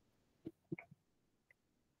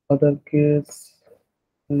other case,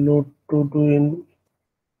 load to do in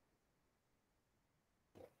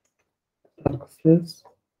success,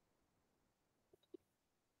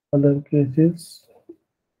 other cases,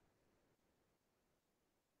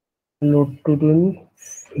 load to do in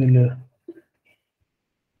failure.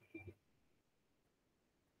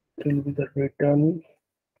 It will be the return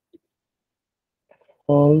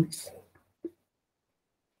false,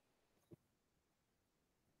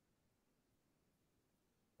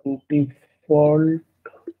 default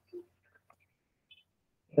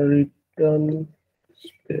return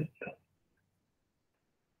state.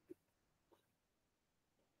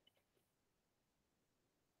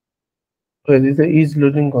 So this is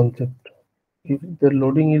loading concept. If the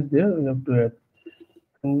loading is there, we have to add.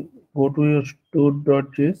 And Go to your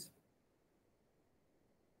store.js.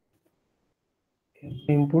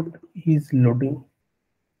 Input is loading.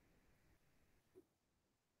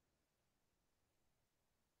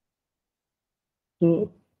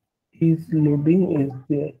 So is loading is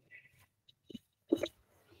there.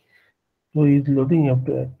 So is loading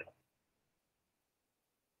after that.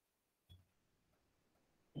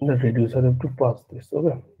 The reducer have to pass this.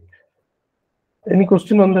 Okay. Any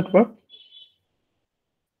question on that part?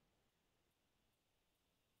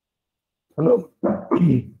 Hello.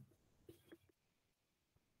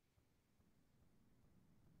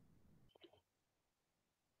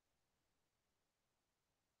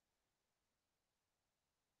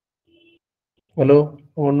 Hello,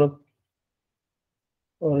 Amarnath,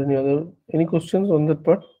 or any questions on that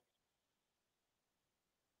part?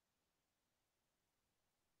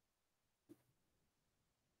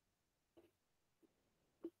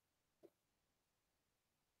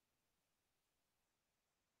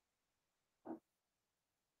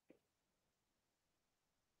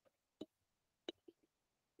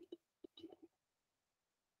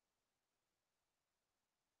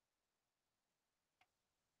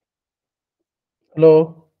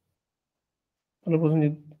 Hello. Hello,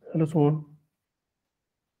 Prasenjit. Hello, Suman.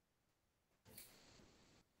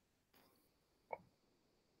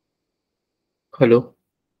 Hello.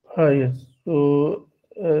 Yes. So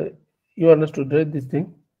you understood, right? This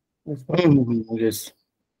thing, this part. Yes.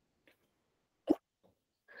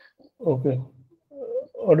 Okay.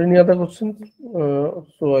 Or any other questions? So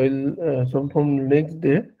so from next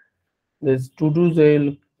day, there's to-dos.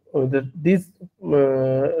 This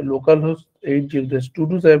localhost 8 GB. There's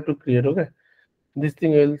to-dos I have to create. Okay. This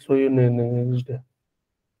thing I'll show you next day.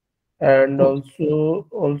 And Okay.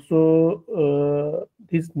 also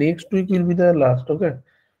this next week will be the last. Okay.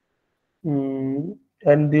 And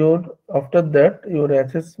after that your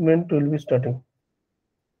assessment will be starting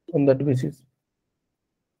on that basis.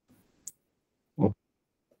 Okay.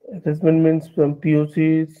 Assessment means some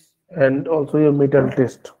POCs and also your metal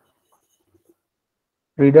test.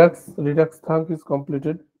 Redux thunk is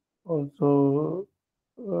completed. Also,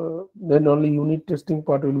 then only unit testing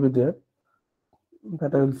part will be there.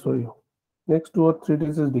 That I will show you. Next 2 or 3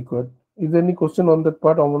 days is required. Is there any question on that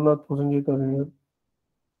part, Amarnath, Prasenjit, or any other?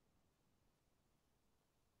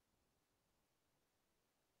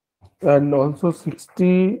 And also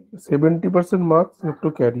 60-70% marks you have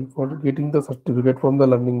to carry for getting the certificate from the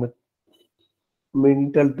learning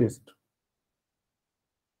mental test.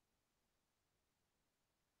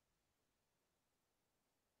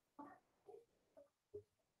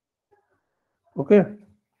 Okay.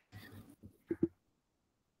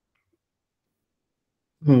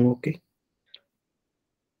 Okay.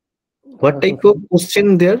 What type of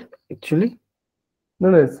question there actually? No,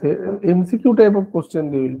 MCQ type of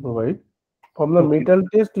question they will provide. From the Okay. metal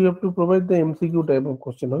test, you have to provide the MCQ type of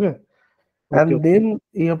question. Okay. Okay. And then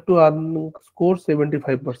you have to score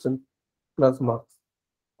 75% plus marks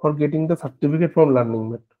for getting the certificate from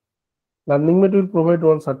Learning Mate. Learning Mate will provide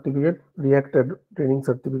one certificate, Reacted training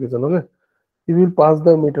certification. Okay. You will pass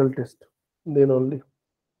the metal test, then only.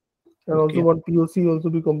 And also Okay. one POC also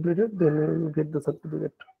be completed, then you will get the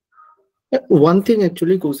certificate. One thing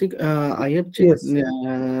actually, Kosik, I have checked.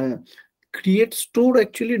 Yes. Create store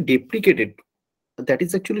actually deprecated. That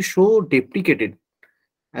is actually show deprecated,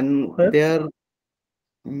 and Where? they are.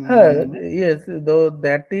 Yes, though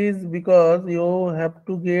that is because you have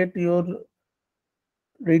to get your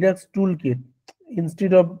Redux toolkit.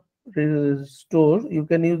 Instead of store, you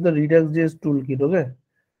can use the Redux.js toolkit. Okay.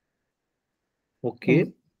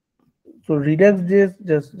 Okay. So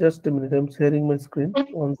Redux.js, just a minute. I'm sharing my screen.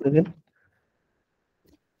 1 second.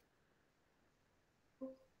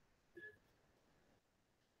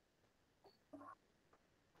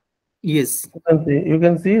 Yes. You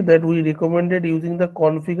can see that we recommended using the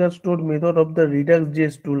configure store method of the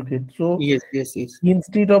Redux.js toolkit. So Yes. Yes. Yes.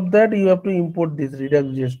 instead of that, you have to import this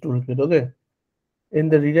Redux.js toolkit. Okay. In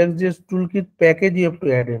the Redux.js toolkit package, you have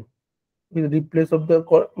to add in with replace of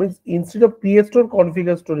the means instead of PS store,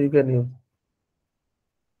 configure store you can use.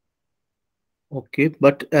 Okay,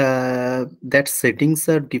 but that settings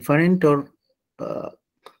are different, or uh,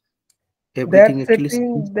 everything actually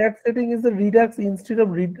settings? That setting is the Redux instead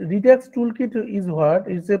of Redux toolkit is what?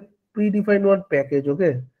 It's a predefined one package.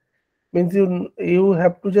 Okay. Means you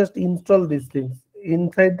have to just install these things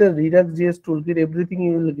inside the Redux.js toolkit. Everything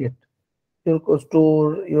you will get, your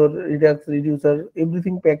store, your Redux reducer,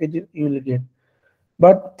 everything package you will get.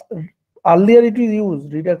 But earlier it is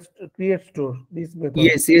used Redux create store, this method.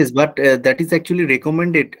 Yes, yes, but that is actually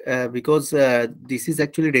recommended because this is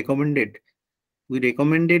actually recommended. We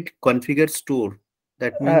recommended configure store.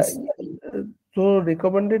 That means So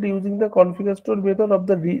recommended using the configure store method of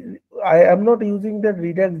the I am not using the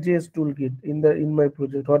Redux.js toolkit in my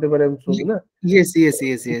project, whatever I'm showing. Na? yes, yes,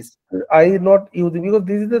 yes, yes. I not using because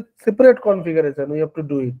this is a separate configuration. We have to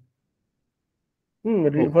do it.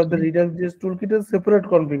 For the Okay. Redux.js toolkit is separate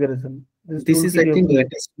configuration. This This is, toolkit I you have think, to use.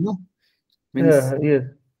 latest, no? Means, Yes.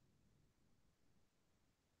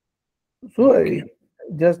 So okay.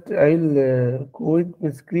 I'll go with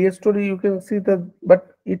this create story. You can see that,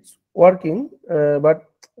 but it's working. But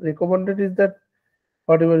recommended is that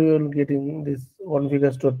whatever you will getting this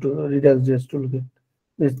configure store to Redux.js toolkit,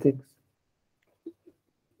 these things.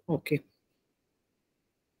 Okay.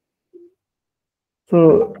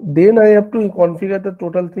 So then I have to configure the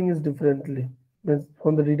total thing is differently. Means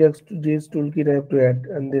from the Redux.js toolkit I have to add,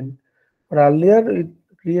 and then but earlier it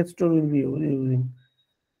create store will be using,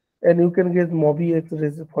 and you can get MobX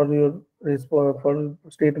for your response for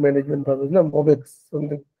state management purpose. No, MobX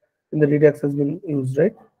something in the Redux has been used,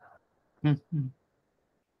 right? Mhm.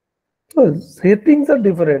 So settings are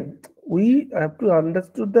different. We have to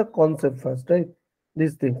understood the concept first, right?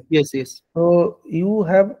 These things. Yes, yes. So you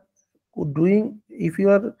have doing if you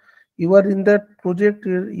are in that project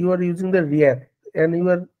you are using the React and you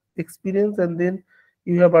are experienced and then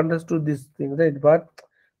you have understood this thing, right? But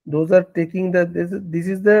those are taking the this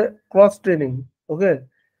is the cross training, okay?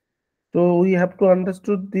 So we have to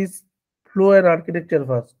understood this flow and architecture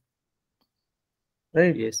first,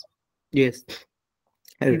 right? Yes. Yes.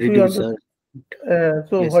 A If we reducer. understand.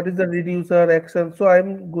 So Yes. what is the reducer action? So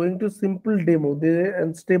I'm going to simple demo there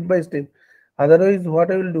and step by step. Otherwise,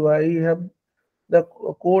 what I will do, I have the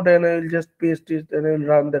code and I will just paste it and I will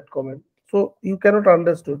run that command. So you cannot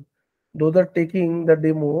understood. Those are taking the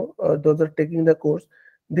demo, those are taking the course.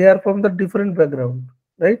 They are from the different background,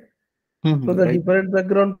 right? So the Right. different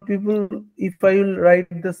background people, if I will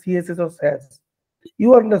write the CSS or SAS,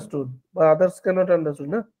 you understood, but others cannot understood,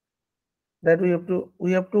 na? That we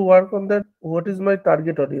have to work on that. What is my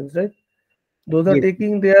target audience, right? Those are Yes.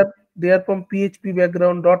 taking they are from PHP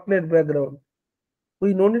background, .NET background.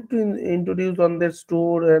 We no need to introduce on their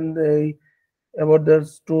store and about the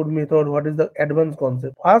store method. What is the advanced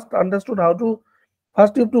concept? First understood how to.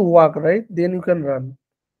 First you have to work, right? Then you can run.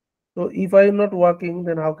 So if I am not working,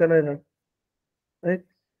 then how can I run, right?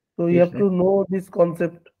 So you Yes. have Right. to know this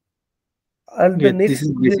concept. And the Yes. This next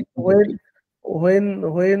is project basic concept.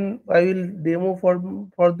 when I will demo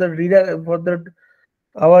for the reader for the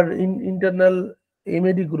our internal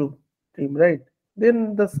MAD group team, right?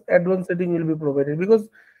 Then the advanced setting will be provided because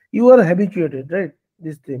you are habituated, right?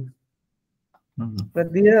 These things. Mhm.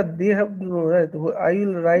 But they have to know, right? I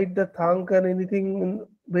will write the thunk and anything in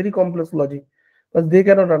very complex logic, but they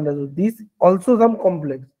cannot understand. This also some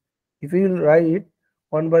complex. If you will write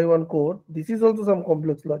one by one code, this is also some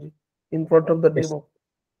complex logic in front of the Yes. demo.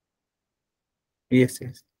 Yes.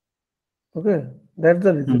 Yes. Okay, that's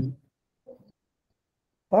the Mm. reason.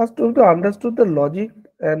 First, we have to understood the logic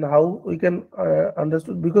and how we can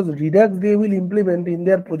understood because Redux they will implement in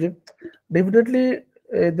their project. Definitely,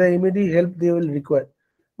 the immediate help they will require.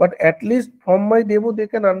 But at least from my demo, they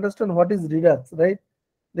can understand what is Redux, right?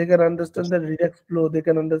 They can understand Yes. the Redux flow. They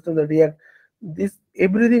can understand the React. This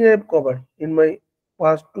everything I have covered in my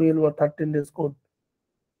past 12 or 13 days code,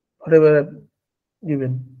 whatever I've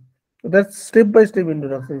given. So that's step by step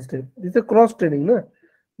introduction step. This is a cross training, na?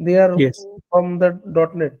 They are Yes. from the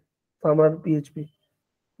 .NET, some are PHP.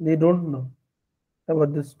 They don't know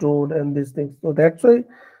about the store and these things. So that's why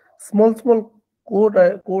small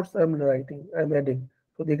codes I'm writing, I'm adding,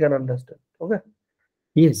 so they can understand. Okay.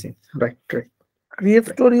 Yes. Yes. Right. Right. Create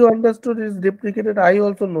Right. store you understood is deprecated. I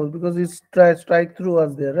also know because it's strike through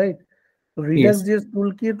us there, right? So Yes. Redux.js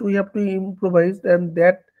toolkit we have to improvise, and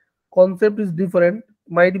that concept is different.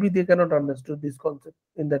 Might be they cannot understood this concept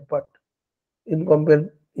in that part in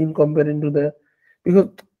comparing to the because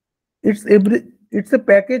it's a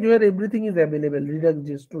package where everything is available.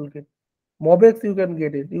 Redux.js toolkit, MobX you can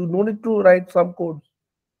get it. You no need to write some codes.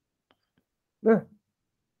 Nah.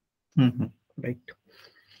 Right.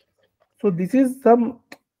 So this is some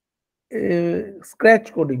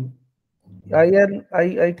scratch coding.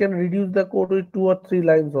 I can reduce the code with 2 or 3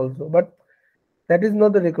 lines also, but that is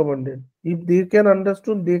not the recommended. If they can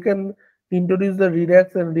understand, they can introduce the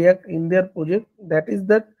Redux and React in their project. That is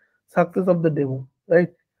the success of the demo,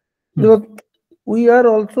 right? Mm. Because we are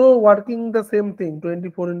also working the same thing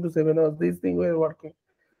 24 into 7 hours. This thing we are working.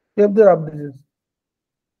 We have the updates.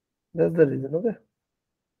 That's the reason. Okay.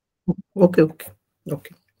 Okay. Okay.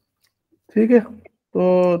 Okay. ठीक है तो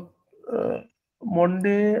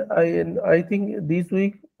Monday I think this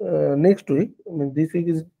week next week I mean this week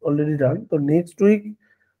is already done so next week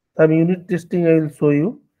Some unit testing I will show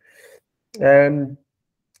you, and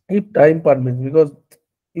if time permits, because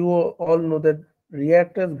you all know that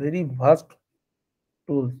React has very vast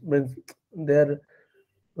tools, means their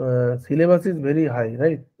syllabus is very high,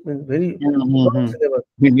 right? Means very long Mhm. syllabus.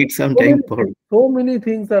 We need some So time many for things, so many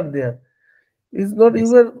things are there. It's not yes,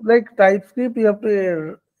 even like TypeScript. You have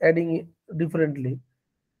to adding it differently.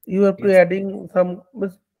 You have to yes. adding some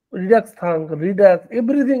Redux, Redux.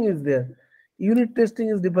 Everything is there. Unit testing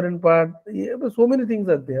is different part. Yeah, but so many things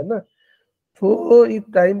are there, na? So if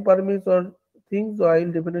time permits or things, so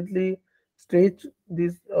I'll definitely stretch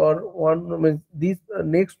this or one, I mean, this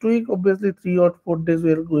next week. Obviously, 3 or 4 days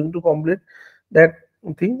we are going to complete that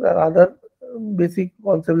thing. Or other basic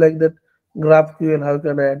concept like that GraphQL, how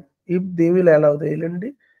can I add? If they will allow the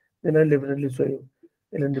LND, then I'll definitely show you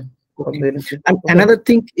LND from Okay. the LND. And Okay. another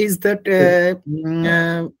thing is that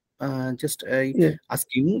Yes. just I Yes. ask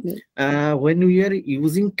you, Yes. when we are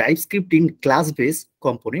using TypeScript in class-based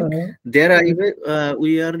component, Uh, there yes.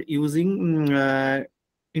 we are using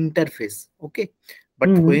interface. Okay, but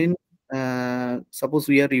Mm-hmm. when suppose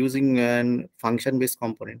we are using an function-based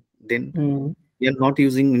component, then Mm-hmm. we are not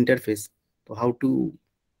using interface. So how to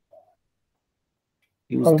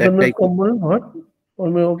use that Function-based type of component, what?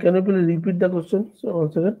 Can you please repeat the question? So,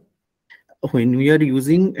 once again. when we are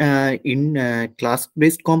using in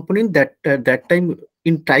class-based component that time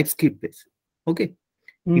in TypeScript base. Okay,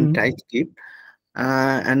 in Mm-hmm. TypeScript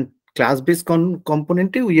and class-based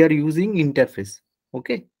component we are using interface.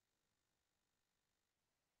 Okay,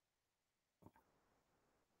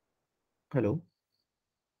 hello.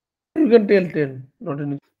 You can tell, not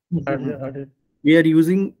any Mhm. hard. We are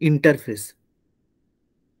using interface.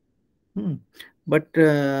 Hmm. But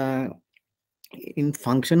in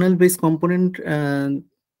functional based component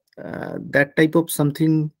that type of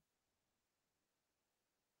something.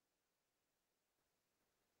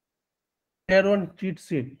 Share one cheat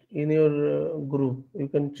sheet in your group. You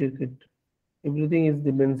can check it. Everything is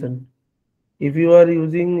mentioned. If you are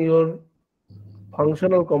using your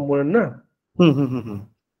functional component, na,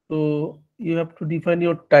 so you have to define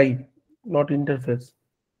your type, not interface.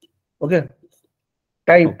 Okay,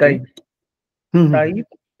 Okay. type.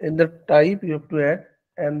 In the type you have to add,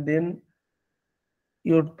 and then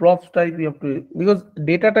your props type you have to, because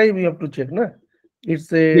data type you have to check, na.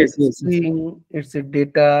 It's a Yes, yes, yes. string, it's a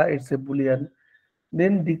data, it's a boolean.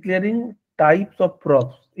 Then declaring types of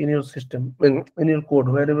props in your system, in your code,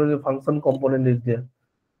 wherever the function component is there,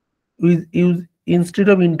 we use instead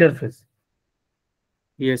of interface.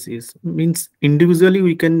 Yes, yes. Means individually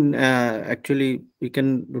we can actually we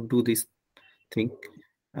can do this thing.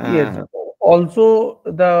 Yes. Uh,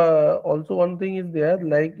 Also one thing is there,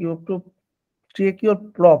 like you have to check your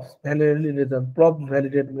props validation, props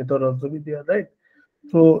validate method also be there, right?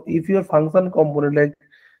 So if your function component, like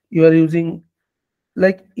you are using,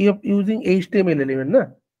 like you're using HTML element, na?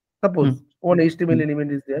 hmm, Suppose one HTML hmm.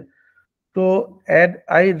 element is there. So add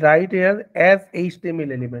I write here as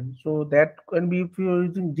HTML element. So that can be if you're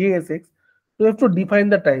using JSX. So you have to define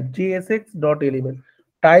the type JSX dot element.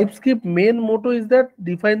 TypeScript main motto is that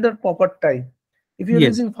define the proper type. If you're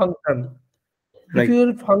Yes, using function, if right.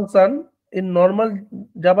 your function in normal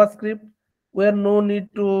JavaScript, where no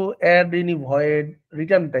need to add any void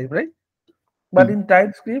return type, right? But Hmm. in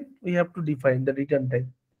TypeScript, we have to define the return type.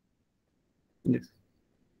 Yes,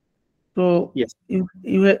 So yes, you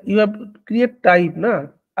have to create type, na?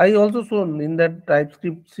 I also shown in that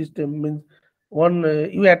TypeScript system, means one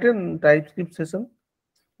you attend TypeScript session.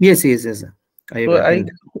 yes, yes, yes. I have So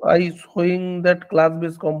attended. I showing that class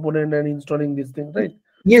based component and installing this thing, right?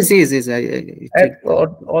 Yes, yes, yes. I And checked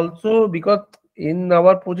that. also because in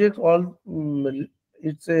our projects all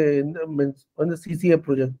it's a means on the CCA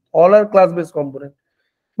project all are class based component.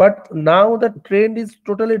 But now the trend is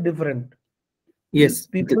totally different. Yes,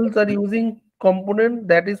 People are using component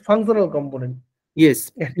that is functional component.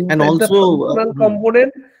 yes, And and inside the also functional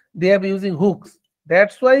component, they are using hooks.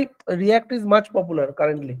 That's why React is much popular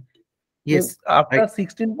currently. Means yes, I after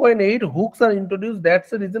 16.8, hooks are introduced. That's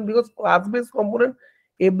the reason, because class-based component,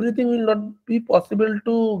 everything will not be possible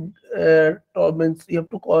to means you have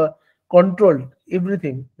to control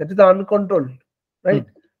everything. That is uncontrolled, hmm, right?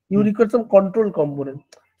 You hmm, require some control component.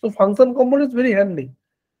 So function component is very handy.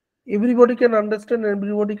 Everybody can understand and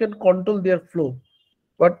everybody can control their flow.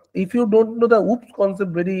 But if you don't know the oops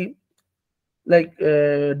concept very like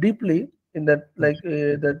deeply in that, like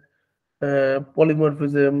that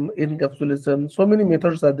polymorphism, encapsulation, so many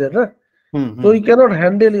methods are there, huh? hmm, So hmm. you cannot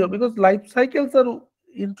handle you, because life cycles are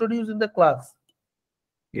introduced in the class.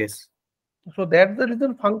 Yes, So that's the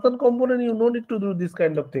reason function component you no need to do this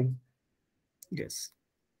kind of thing. yes.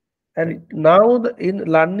 And now in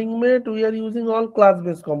Learning Mate, we are using all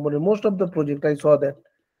class-based component. Most of the project I saw that,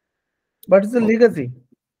 but it's a Okay. legacy.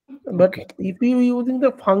 But Okay. if you using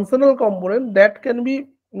the functional component, that can be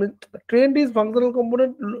trend is functional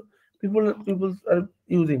component. People are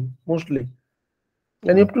using mostly,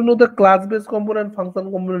 and you have to know the class-based component, functional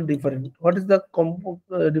component different. What is the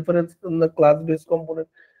difference in the class-based component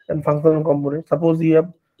and functional component? Suppose you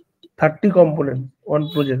have 30 components on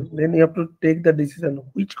project, then you have to take the decision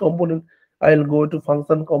which component I'll go to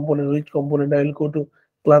function component, which component I'll go to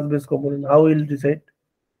class-based component. How will decide?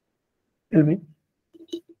 Tell me.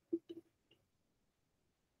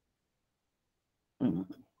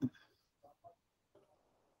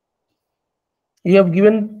 You have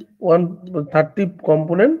given 130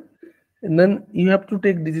 component, and then you have to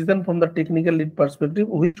take decision from the technical lead perspective,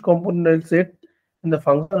 which component I'll set in the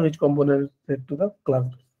function, which component I'll set to the class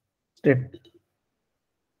state.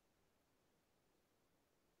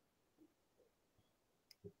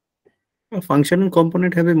 A functional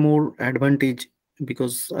component have a more advantage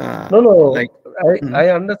because No, like I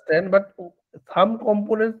understand, but some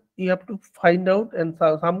components you have to find out, and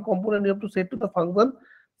some component you have to set to the function,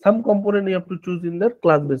 some component you have to choose in the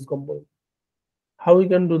class-based component. How we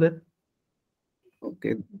can do that?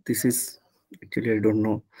 okay, this is actually I don't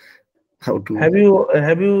know how to. Have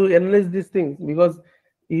you analyzed these things? Because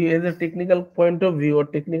as a technical point of view or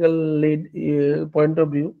technical lead point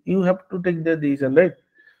of view, you have to take the decision, right?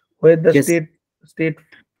 Where the Yes.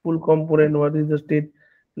 stateful component, what is the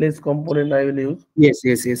stateless component I will use?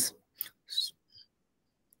 Yes.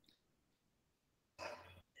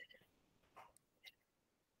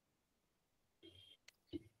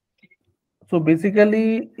 So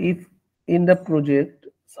basically, if in the project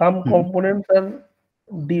some components are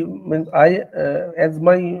means as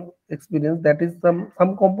my experience, that is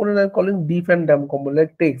some component I'm calling diff and dump component,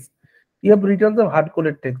 like text. You have written some hard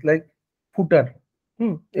coded text like footer.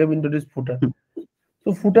 You have introduced footer.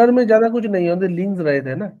 So footer में ज़्यादा कुछ नहीं है, उनके links रहते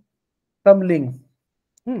हैं ना, some links.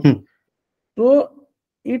 So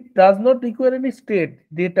it does not require any state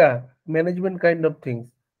data management kind of things.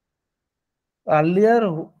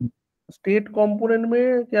 Earlier state component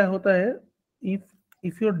में क्या होता है,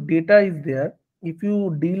 if your data is there, if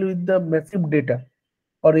you deal with the massive data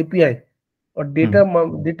or API or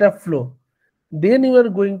data flow, then you are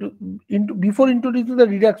going to before introducing the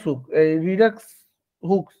Redux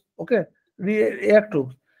hooks, okay, React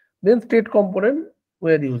hooks, then state component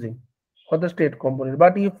we are using for the state component.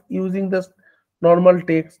 But if using the normal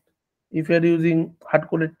text, if you are using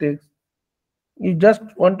hard-coded text, you just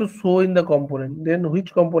want to show in the component, then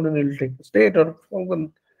which component will take, state or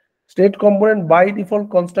function? State component by default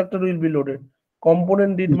constructor will be loaded,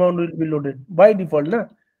 component did mount will be loaded by default na?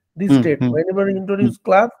 This state whenever you introduce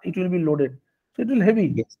class, it will be loaded, so it will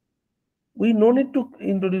heavy. Yes. We no need to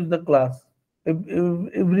introduce the class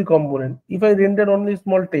every component. If I render only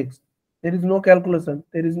small text, there is no calculation,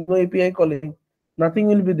 there is no API calling, nothing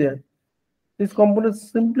will be there. This component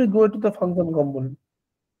simply go to the function component.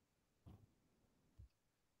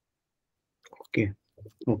 Okay.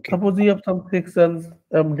 Suppose you have some sections,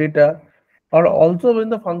 data, or also in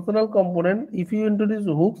the functional component, if you introduce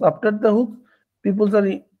hooks, after the hooks, people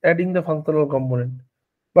are adding the functional component.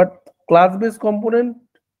 But class-based component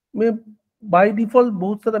में by default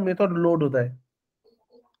बहुत सारा method load होता है.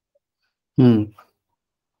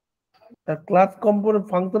 A class component,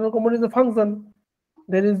 functional component is a function.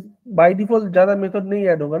 There is by default ज़्यादा method नहीं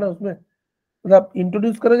add होगा ना उसमें. मतलब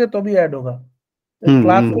introduce करेंगे तो भी add होगा.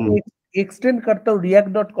 क्लास को एक्सटेंड करता हूँ रिएक्ट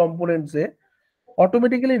डॉट कॉम्पोनेंट से,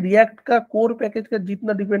 ऑटोमेटिकली रिएक्ट का कोर पैकेज का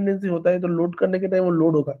जितना डिपेंडेंसी होता है तो लोड करने के टाइम वो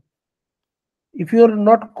लोड होगा. If you are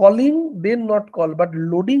not calling then not call, but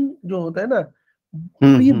loading जो होता है ना,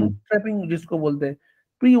 प्री बूटस्ट्रैपिंग जिसको बोलते हैं,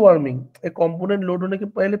 प्री वार्मिंग, एक कंपोनेंट लोड होने के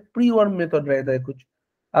पहले प्री वार्म मेथड रहता है कुछ.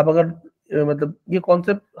 आप अगर मतलब ये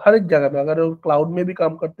कॉन्सेप्ट हर एक जगह में, अगर क्लाउड में भी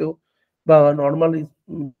काम करते हो, नॉर्मल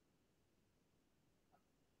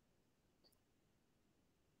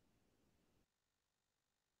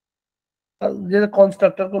जैसे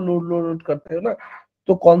कंस्ट्रक्टर को लोड करते हो ना,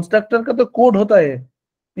 तो कंस्ट्रक्टर का तो कोड होता है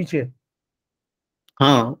पीछे.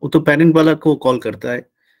 हाँ, वो तो पेरेंट वाला को कॉल करता है.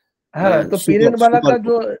 हाँ, तो पेरेंट वाला का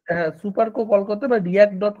जो सुपर को कॉल करते हैं,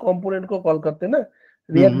 रिएक्ट डॉट कंपोनेंट को कॉल करते हैं ना,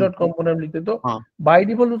 रिएक्ट डॉट कंपोनेंट लिखते, तो बाय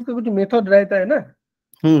डिफॉल्ट उसका कुछ मेथड रहता है ना,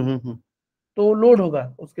 तो लोड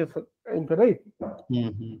होगा उसके टाइम पे, राइट.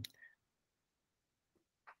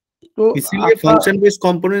 तो इसीलिए फंक्शन बेस्ड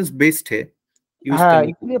कंपोनेंट्स बेस्ट है. हाँ,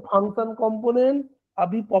 इसलिए फंक्शन कंपोनेंट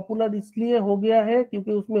अभी पॉपुलर इसलिए हो गया है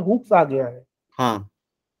क्योंकि उसमें हुक्स आ गया है. हाँ,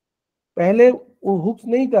 पहले वो हुक्स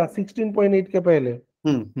नहीं था 16.8 के पहले.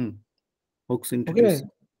 Hooks introduce.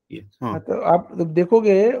 yes, हाँ तो आप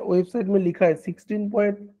देखोगे वेबसाइट में लिखा है 16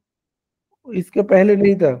 पॉइंट, इसके पहले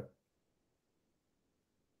नहीं था।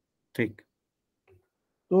 ठीक।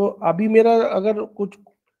 तो अभी मेरा अगर कुछ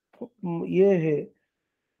ये है,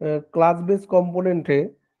 क्लास बेस्ड कंपोनेंट है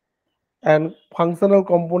एंड फंक्शनल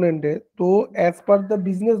कंपोनेंट है, तो as per the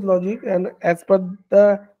business logic and as per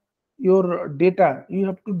the your data you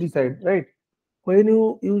have to decide, right, when you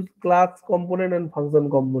use class component and function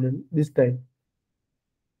component this time,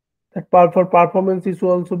 that part for performance issue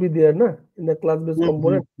also be there na in the class based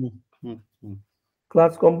component. Hmm,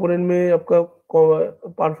 class component में आपका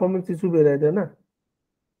performance issue भी रहता है ना,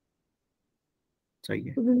 सही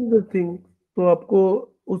है। तो this is the thing. तो आपको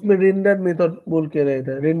उसमें रेंडर मेथड बोल के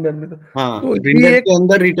रहता है, रेंडर मेथड। हाँ, तो ये रेंडर एक, के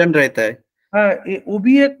अंदर रिटर्न रहता है। हाँ वो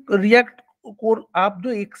भी एक रिएक्ट कोड। आप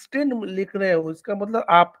जो एक्सटेंड लिख रहे हो, इसका मतलब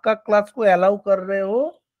आपका क्लास को अलाउ कर रहे हो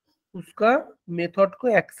उसका मेथड को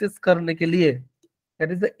एक्सेस करने के लिए,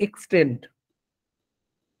 दैट इज द एक्सटेंड।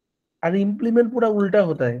 और इम्प्लीमेंट पूरा उल्टा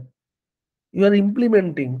होता है, you are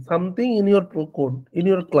implementing something in your code in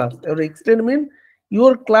your class, or extend mean your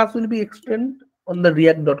class will be extend on the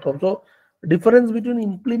react.com. so difference between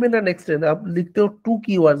implement and extend, आप लिखते हो two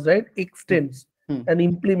keywords, right, extends and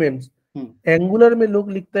implements। Angular में लोग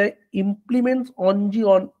लिखता है implements on g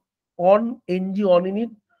on ng on init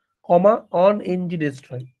comma on ng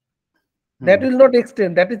destroy, that will not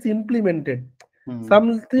extend, that is implemented।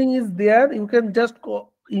 something is there, you can just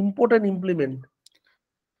import and implement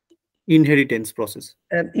inheritance process.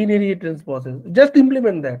 an inheritance process, just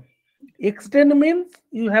implement that। extend means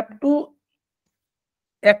you have to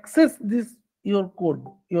access this your code,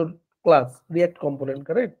 your class react component,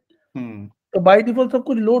 correct। तो by default सब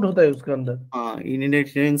कुछ load होता है उसके अंदर। हाँ,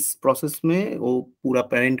 inheritance process में वो पूरा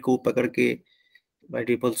पेरेंट को पकड़ के बाय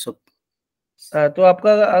डिफॉल्ट सब। तो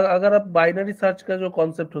आपका अगर आप बाइनरी सर्च का जो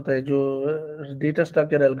कॉन्सेप्ट होता है, जो डेटा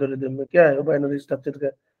स्ट्रक्चर एल्गोरिथम में क्या है बाइनरी स्ट्रक्चर का,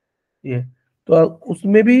 ये तो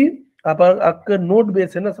उसमें भी आपका नोड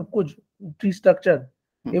बेस है ना, सब कुछ tree structure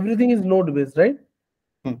everything is node based, right.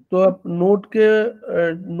 तो आप नोड के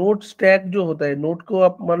नोड स्टैक जो होता है, नोड को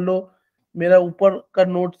आप मान लो मेरा ऊपर का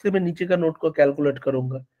नोड से मैं नीचे का नोड को कैलकुलेट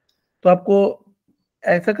करूंगा, तो आपको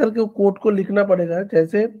ऐसा करके कोड को लिखना पड़ेगा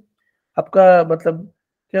जैसे आपका मतलब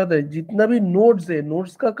क्या होता है, जितना भी नोड्स है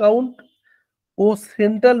नोड्स का काउंट वो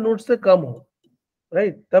सेंट्रल नोड से कम हो,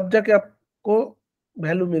 राइट, तब जाके आपको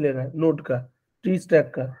वैल्यू मिलेगा नोड का, ट्री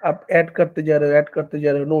स्टैक का। आप ऐड करते जा रहे हो, ऐड करते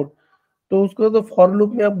जा रहे हो नोड, तो उसको तो फॉर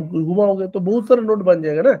लूप में आप घुमाओगे तो बहुत सारा नोड बन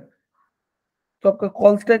जाएगा ना, तो आपका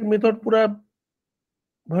कॉल स्टैक मेथड पूरा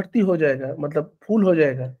भर्ती हो जाएगा, मतलब फुल हो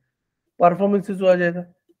जाएगा, परफॉर्मेंस इशू आ जाएगा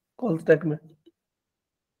कॉल स्टैक में।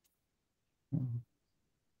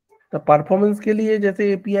 तो परफॉर्मेंस के लिए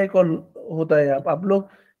जैसे एपीआई कॉल होता है, आप लोग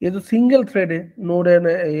ये जो सिंगल थ्रेड है, node and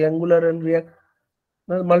angular and react,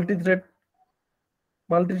 multi thread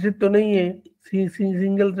तो नहीं है,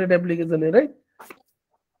 सिंगल थ्रेड एप्लीकेशन है, राइट।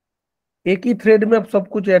 एक ही थ्रेड में आप सब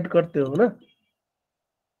कुछ ऐड करते हो ना,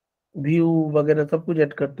 व्यू वगैरह सब कुछ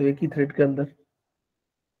ऐड करते हो एक ही थ्रेड के अंदर।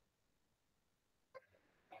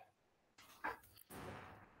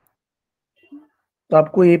 तो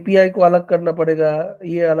आपको एपीआई को अलग करना पड़ेगा,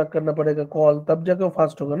 ये अलग करना पड़ेगा कॉल, तब जाके वो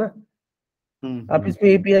फास्ट होगा ना। आप इसमें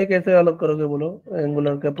एपीआई कैसे अलग करोगे बोलो,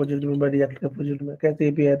 एंगुलर के प्रोजेक्ट में, रिएक्ट के प्रोजेक्ट में कैसे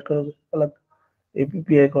एपीआई ऐड करोगे अलग,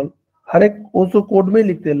 एपीआई कॉल हर एक उसको कोड में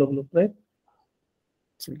लिखते हैं लोग, राइट।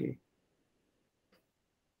 चलिए,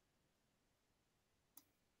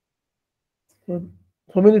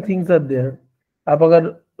 so many things are there. आप अगर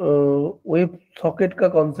वेब सॉकेट का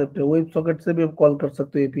कॉन्सेप्ट है, वेब सॉकेट से भी आप कॉल कर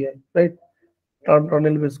सकते हो API, right,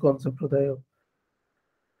 tunnel based concept होता है।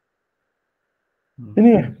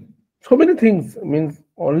 Anyway, so many things means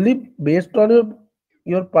only based on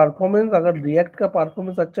your performance। अगर रिएक्ट का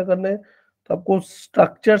परफॉर्मेंस अच्छा करना है तो आपको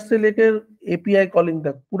स्ट्रक्चर से लेकर एपीआई कॉलिंग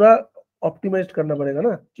तक पूरा ऑप्टिमाइज करना पड़ेगा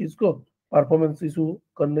ना चीज को, परफॉर्मेंस इशू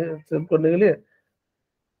करने सेव करने के लिए।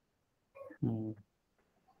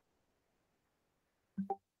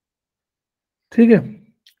 ठीक है,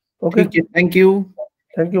 ओके, ठीक है, थैंक यू।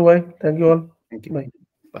 थैंक यू भाई, thank you all, thank you, bye.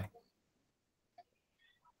 Bye.